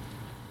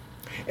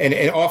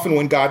often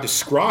when God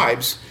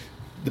describes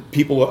the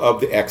people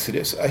of the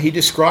Exodus, he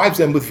describes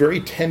them with very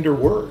tender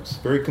words,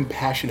 very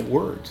compassionate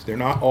words. They're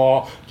not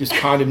all just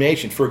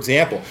condemnation. For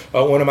example,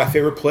 one of my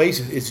favorite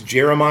places is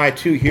Jeremiah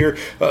 2. Here,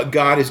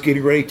 God is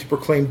getting ready to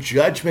proclaim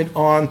judgment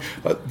on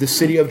the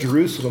city of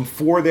Jerusalem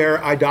for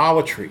their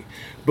idolatry.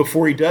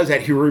 Before he does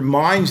that, he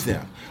reminds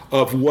them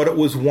of what it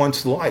was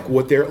once like,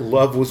 what their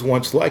love was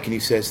once like. And he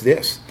says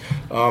this.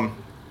 He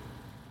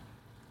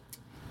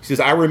says,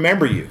 I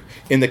remember you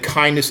in the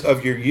kindness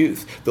of your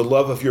youth, the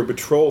love of your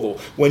betrothal,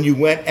 when you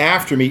went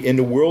after me in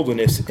the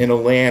wilderness in a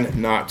land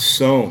not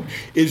sown.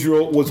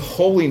 Israel was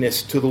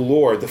holiness to the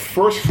Lord, the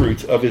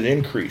firstfruits of his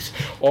increase.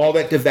 All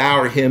that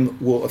devour him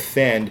will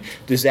offend.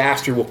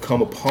 Disaster will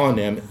come upon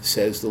them,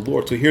 says the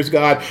Lord. So here's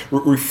God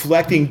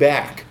reflecting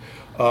back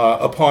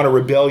upon a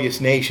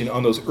rebellious nation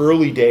on those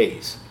early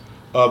days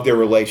of their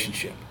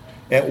relationship.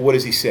 And what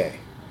does he say?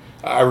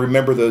 I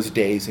remember those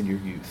days in your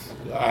youth.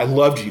 I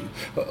loved you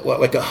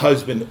like a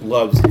husband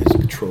loves his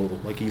betrothal,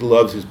 like he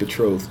loves his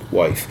betrothed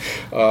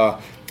wife.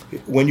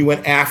 When you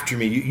went after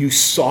me, you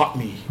sought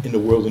me in the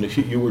wilderness.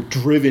 You were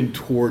driven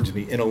towards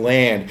me in a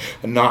land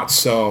not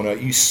sown.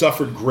 You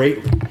suffered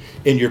greatly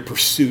in your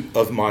pursuit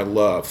of my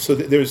love. So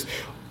there's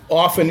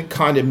often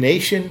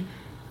condemnation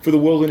for the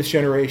wilderness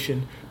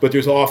generation, but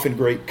there's often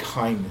great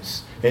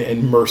kindness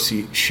and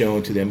mercy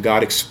shown to them.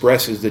 God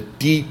expresses the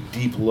deep,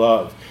 deep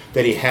love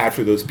that he had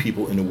for those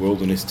people in the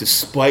wilderness,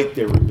 despite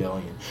their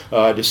rebellion,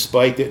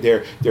 despite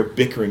their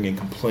bickering and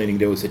complaining.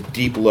 There was a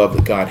deep love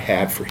that God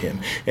had for him,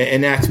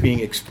 and that's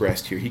being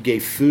expressed here. He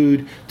gave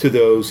food to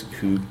those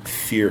who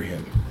fear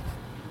him.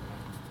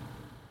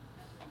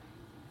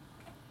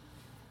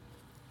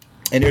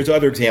 And there's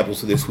other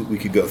examples of this we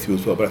could go through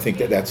as well, but I think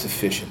that's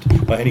sufficient.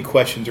 Any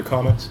questions or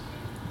comments?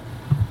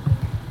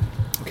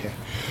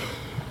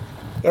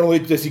 Not only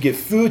does he give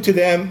food to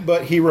them,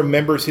 but he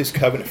remembers his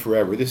covenant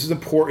forever. This is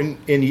important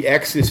in the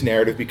Exodus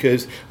narrative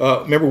because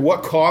remember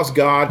what caused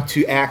God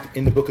to act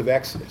in the book of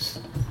Exodus.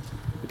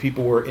 The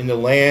people were in the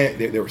land,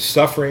 they were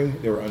suffering,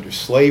 they were under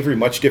slavery,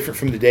 much different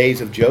from the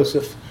days of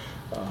Joseph.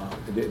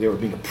 They were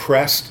being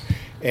oppressed.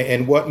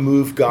 And what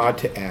moved God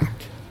to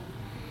act?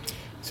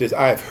 He says,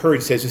 I have heard,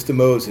 he says this to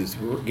Moses,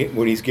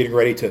 when he's getting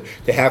ready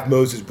to have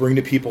Moses bring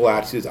the people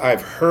out. He says, I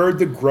have heard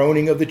the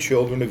groaning of the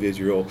children of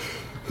Israel,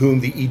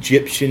 whom the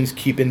Egyptians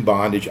keep in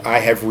bondage. I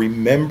have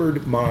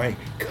remembered my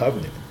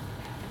covenant.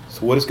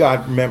 So what does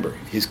God remember?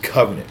 His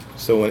covenant.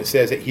 So when it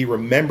says that he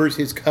remembers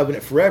his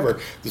covenant forever,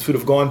 this would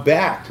have gone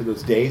back to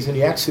those days in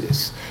the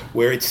Exodus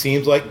where it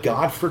seems like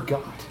God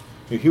forgot.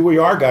 Here we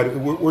are, God,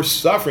 we're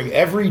suffering.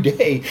 Every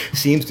day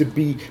seems to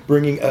be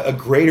bringing a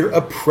greater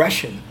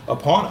oppression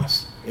upon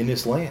us in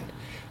this land.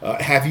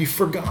 Have you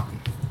forgotten?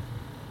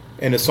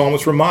 And the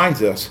psalmist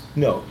reminds us,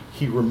 no,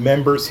 he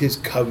remembers his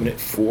covenant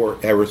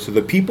forever. So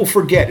the people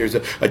forget. There's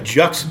a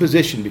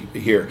juxtaposition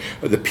here.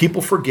 The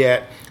people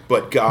forget,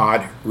 but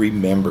God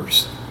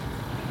remembers.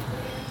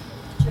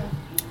 Jeff,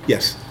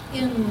 yes?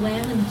 In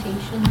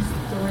Lamentations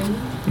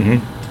 3,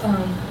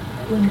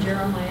 when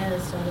Jeremiah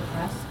is so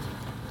depressed,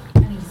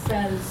 and he's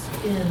says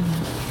in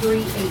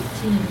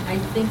 3:18, I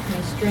think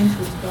my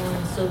strength is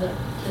gone, so that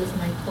is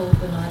my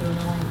hope, and I don't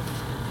know.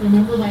 I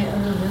remember my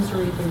utter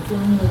misery, the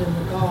wormwood and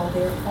the gall.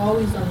 They're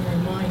always on my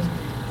mind.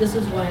 This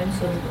is why I'm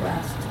so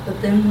depressed.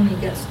 But then when he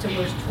gets to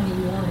verse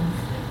 21,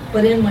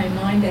 but in my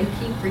mind I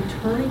keep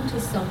returning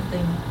to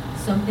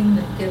something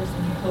that gives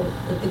me hope,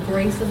 that the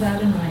grace of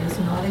Adonai is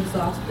not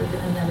exhausted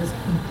and that his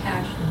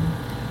compassion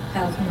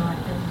has not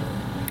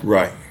ended.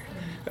 Right.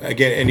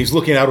 Again, and he's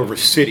looking out over a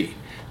city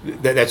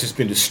that's just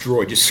been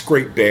destroyed, just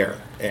scraped bare.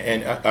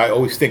 And I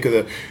always think of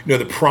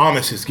the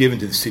promises given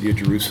to the city of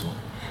Jerusalem,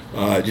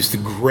 just the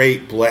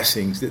great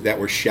blessings that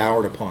were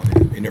showered upon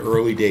them in the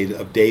early days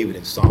of David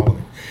and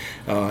Solomon.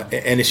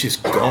 And it's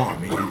just gone.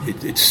 I mean,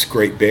 it's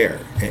scraped bare.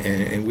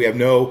 And we have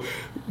no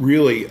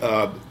really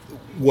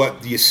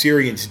what the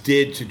Assyrians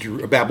did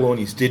to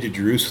Babylonians did to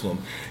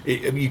Jerusalem.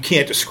 You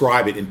can't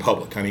describe it in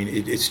public. I mean,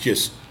 it's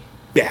just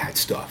bad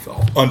stuff,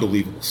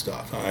 unbelievable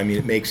stuff. I mean,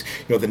 it makes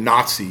the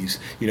Nazis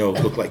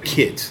look like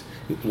kids,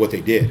 what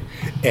they did.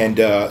 And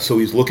so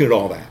he's looking at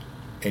all that,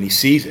 and he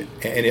sees it.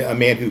 And a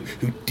man who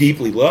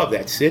deeply loved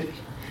that city,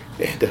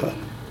 and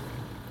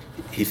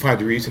he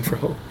finds a reason for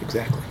hope.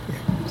 Exactly.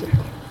 Yeah, exactly.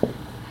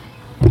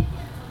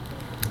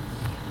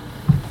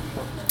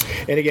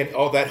 And again,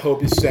 all that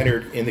hope is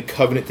centered in the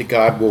covenant that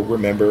God will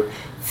remember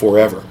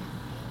forever.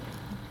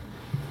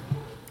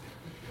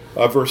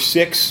 Verse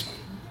 6,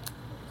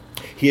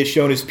 he has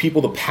shown his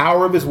people the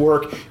power of his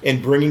work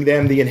in bringing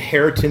them the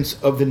inheritance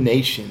of the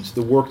nations.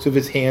 The works of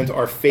his hands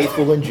are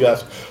faithful and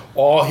just.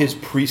 All his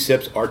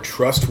precepts are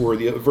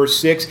trustworthy. Verse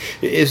 6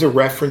 is a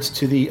reference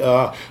to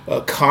the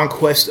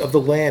conquest of the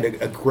land,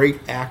 a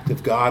great act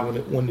of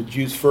God. When the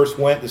Jews first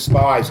went, the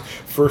spies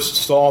first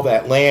saw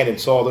that land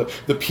and saw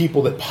the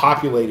people that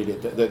populated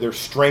it, their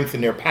strength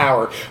and their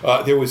power,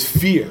 there was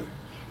fear.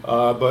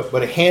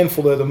 But a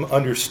handful of them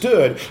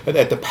understood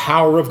that the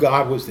power of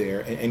God was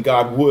there, and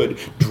God would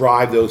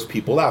drive those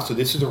people out. So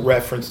this is a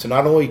reference to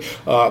not only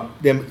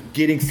them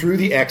getting through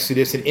the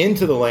Exodus and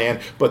into the land,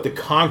 but the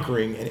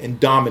conquering and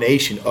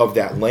domination of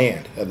that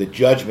land, the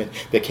judgment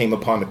that came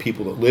upon the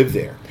people that lived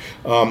there.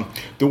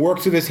 The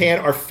works of his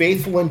hand are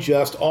faithful and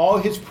just. All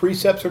his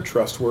precepts are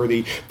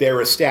trustworthy.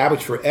 They're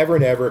established forever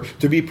and ever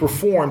to be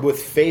performed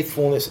with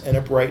faithfulness and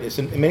uprightness.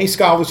 And many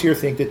scholars here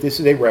think that this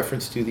is a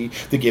reference to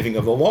the giving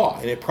of the law.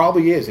 And it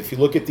probably is. If you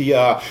look at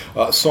the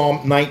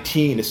Psalm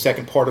 19, the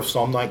second part of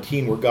Psalm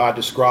 19, where God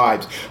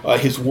describes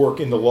his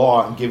work in the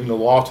law and giving the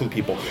law to the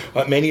people,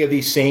 many of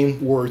these same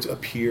words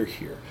appear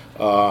here.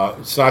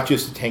 It's not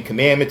just the Ten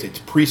Commandments, it's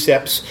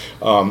precepts,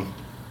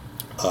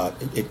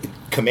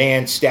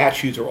 commands,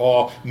 statutes are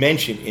all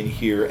mentioned in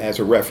here as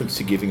a reference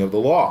to giving of the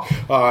law.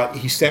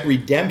 He sent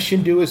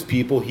redemption to his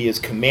people. He has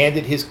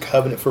commanded his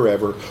covenant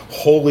forever.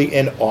 Holy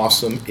and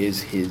awesome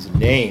is his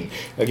name.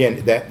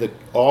 Again,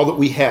 all that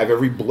we have,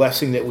 every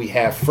blessing that we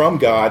have from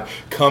God,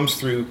 comes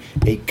through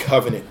a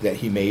covenant that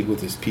he made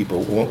with his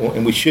people.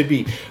 And we should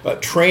be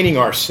training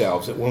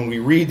ourselves that when we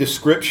read the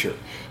scripture,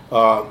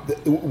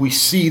 we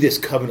see this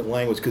covenant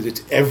language because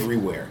it's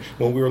everywhere.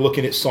 When we were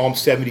looking at Psalm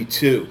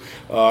 72,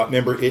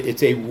 remember,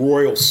 it's a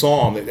royal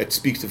psalm that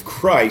speaks of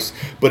Christ,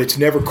 but it's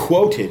never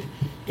quoted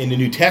in the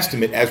New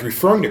Testament as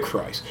referring to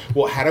Christ.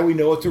 Well, how do we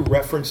know it's a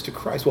reference to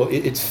Christ? Well,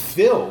 it's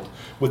filled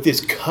with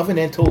this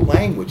covenantal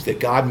language that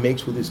God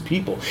makes with his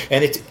people.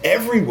 And it's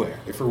everywhere.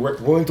 If we're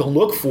willing to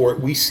look for it,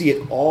 we see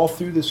it all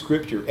through the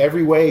scripture.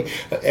 Every way,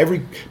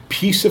 every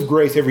piece of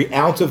grace, every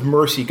ounce of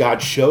mercy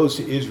God shows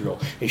to Israel,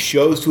 he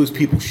shows to his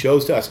people,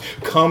 shows to us,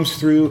 comes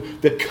through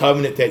the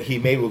covenant that he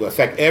made with us.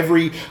 In fact,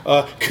 every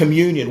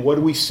communion, what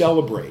do we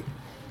celebrate?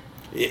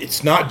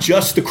 It's not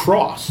just the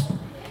cross.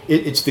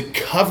 It's the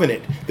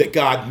covenant that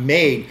God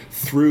made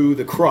through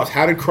the cross.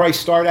 How did Christ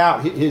start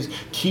out his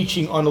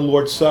teaching on the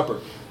Lord's Supper?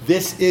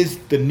 This is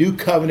the new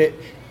covenant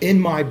in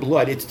my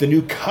blood. It's the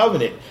new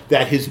covenant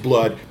that his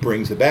blood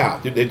brings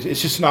about.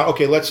 It's just not,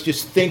 okay, let's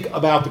just think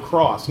about the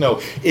cross.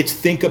 No, it's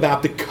think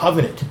about the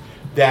covenant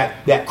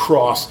that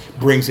cross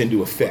brings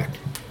into effect.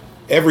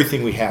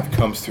 Everything we have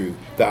comes through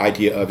the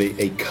idea of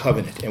a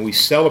covenant, and we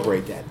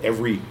celebrate that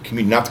every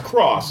communion. Not the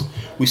cross,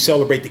 we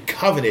celebrate the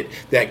covenant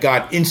that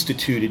God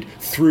instituted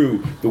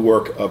through the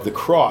work of the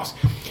cross.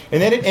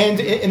 And then it ends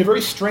in a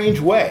very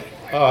strange way.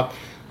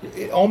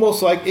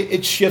 Almost like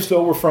it shifts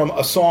over from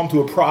a psalm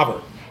to a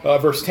proverb.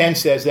 Verse 10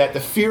 says that the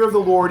fear of the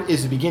Lord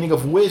is the beginning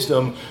of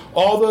wisdom.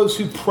 All those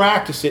who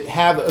practice it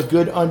have a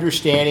good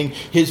understanding.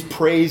 His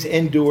praise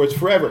endures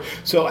forever.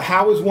 So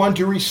how is one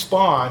to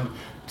respond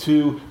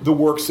to the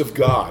works of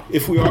God?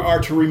 If we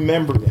are to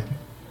remember them,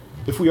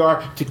 if we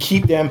are to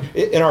keep them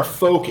in our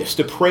focus,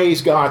 to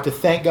praise God, to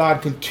thank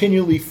God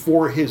continually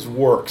for his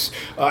works,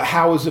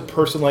 how does a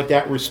person like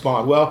that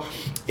respond? Well,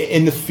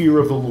 in the fear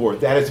of the Lord.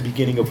 That is the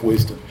beginning of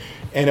wisdom.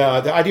 And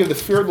the idea of the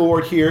fear of the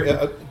Lord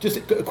here, just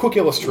a quick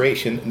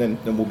illustration, and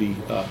then we'll be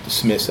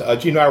dismissed.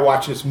 Gene and I are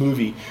watching this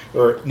movie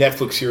or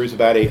Netflix series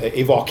about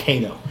a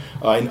volcano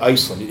in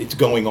Iceland. It's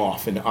going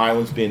off, and the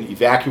island's been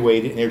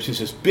evacuated, and there's just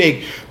this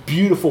big,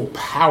 beautiful,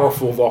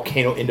 powerful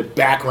volcano in the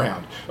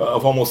background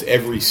of almost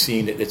every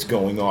scene that's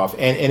going off.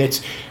 And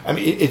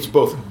it's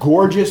both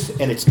gorgeous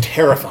and it's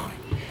terrifying.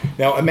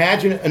 Now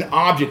imagine an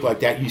object like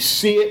that. You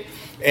see it,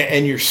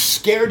 and you're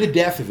scared to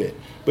death of it.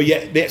 But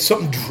yet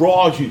something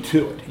draws you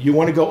to it. You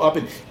want to go up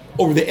and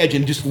over the edge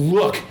and just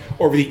look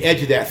over the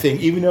edge of that thing,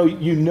 even though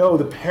you know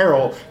the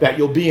peril that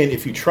you'll be in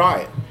if you try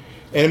it.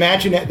 And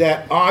imagine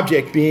that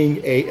object being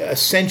a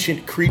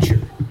sentient creature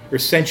or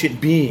sentient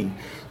being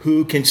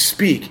who can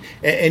speak,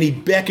 and he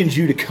beckons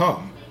you to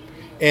come.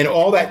 And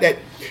all that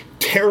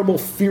terrible,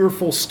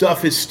 fearful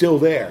stuff is still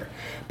there,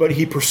 but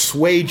he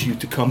persuades you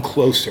to come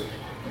closer.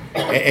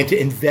 And to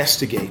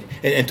investigate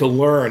and to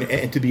learn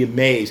and to be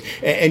amazed.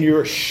 And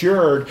you're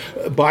assured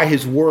by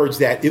his words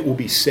that it will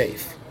be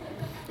safe.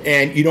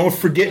 And you don't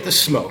forget the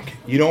smoke.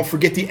 You don't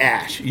forget the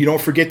ash. You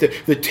don't forget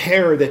the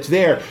terror that's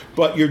there,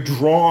 but you're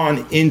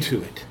drawn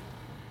into it.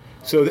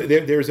 So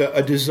there's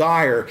a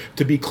desire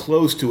to be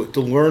close to it, to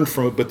learn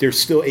from it, but there's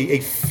still a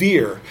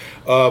fear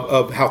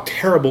of how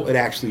terrible it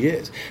actually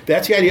is.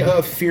 That's the idea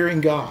of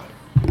fearing God.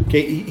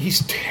 Okay,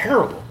 he's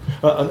terrible.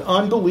 An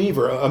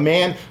unbeliever, a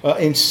man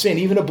in sin,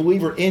 even a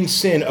believer in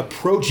sin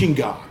approaching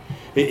God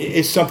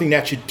is something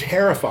that should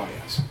terrify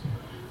us.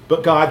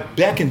 But God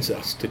beckons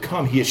us to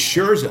come. He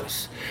assures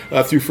us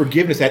through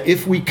forgiveness that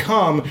if we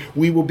come,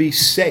 we will be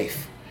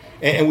safe.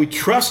 And we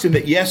trust him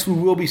that, yes, we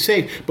will be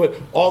safe, but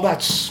all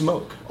that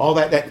smoke, all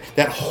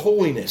that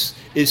holiness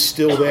is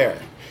still there.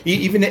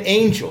 Even the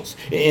angels,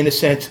 in a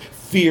sense,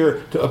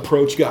 fear to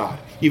approach God.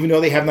 Even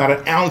though they have not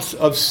an ounce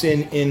of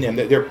sin in them,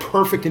 that they're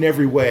perfect in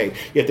every way,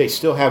 yet they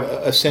still have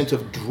a sense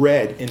of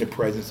dread in the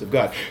presence of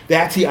God.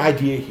 That's the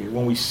idea here.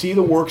 When we see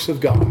the works of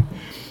God,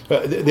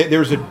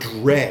 there's a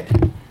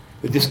dread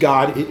that this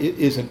God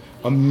is an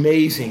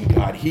amazing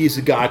God. He is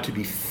a God to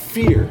be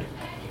feared.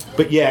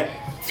 But yet,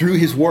 through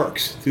his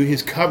works, through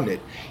his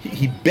covenant,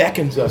 he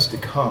beckons us to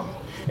come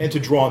and to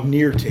draw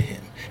near to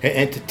him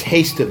and to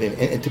taste of him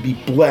and to be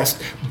blessed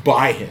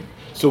by him.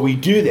 So we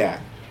do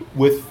that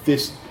with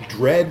this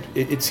dread.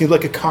 It seems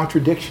like a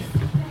contradiction,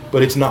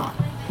 but it's not.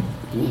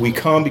 We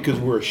come because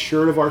we're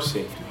assured of our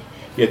safety,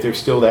 yet there's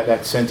still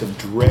that sense of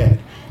dread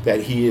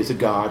that he is a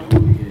God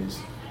who is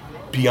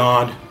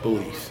beyond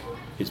belief.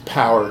 His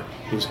power,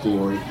 his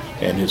glory,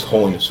 and his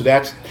holiness. So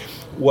that's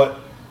what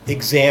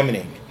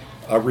examining,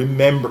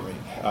 remembering,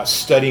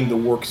 studying the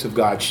works of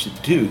God should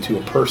do to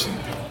a person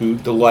who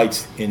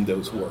delights in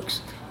those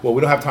works. Well,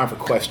 we don't have time for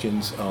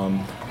questions.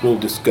 We'll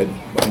just get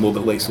a little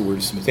bit late, so we're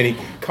dismissed. Any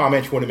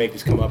comments you want to make,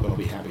 just come up, and I'll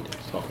be happy to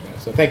talk about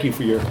it. So thank you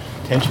for your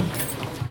attention.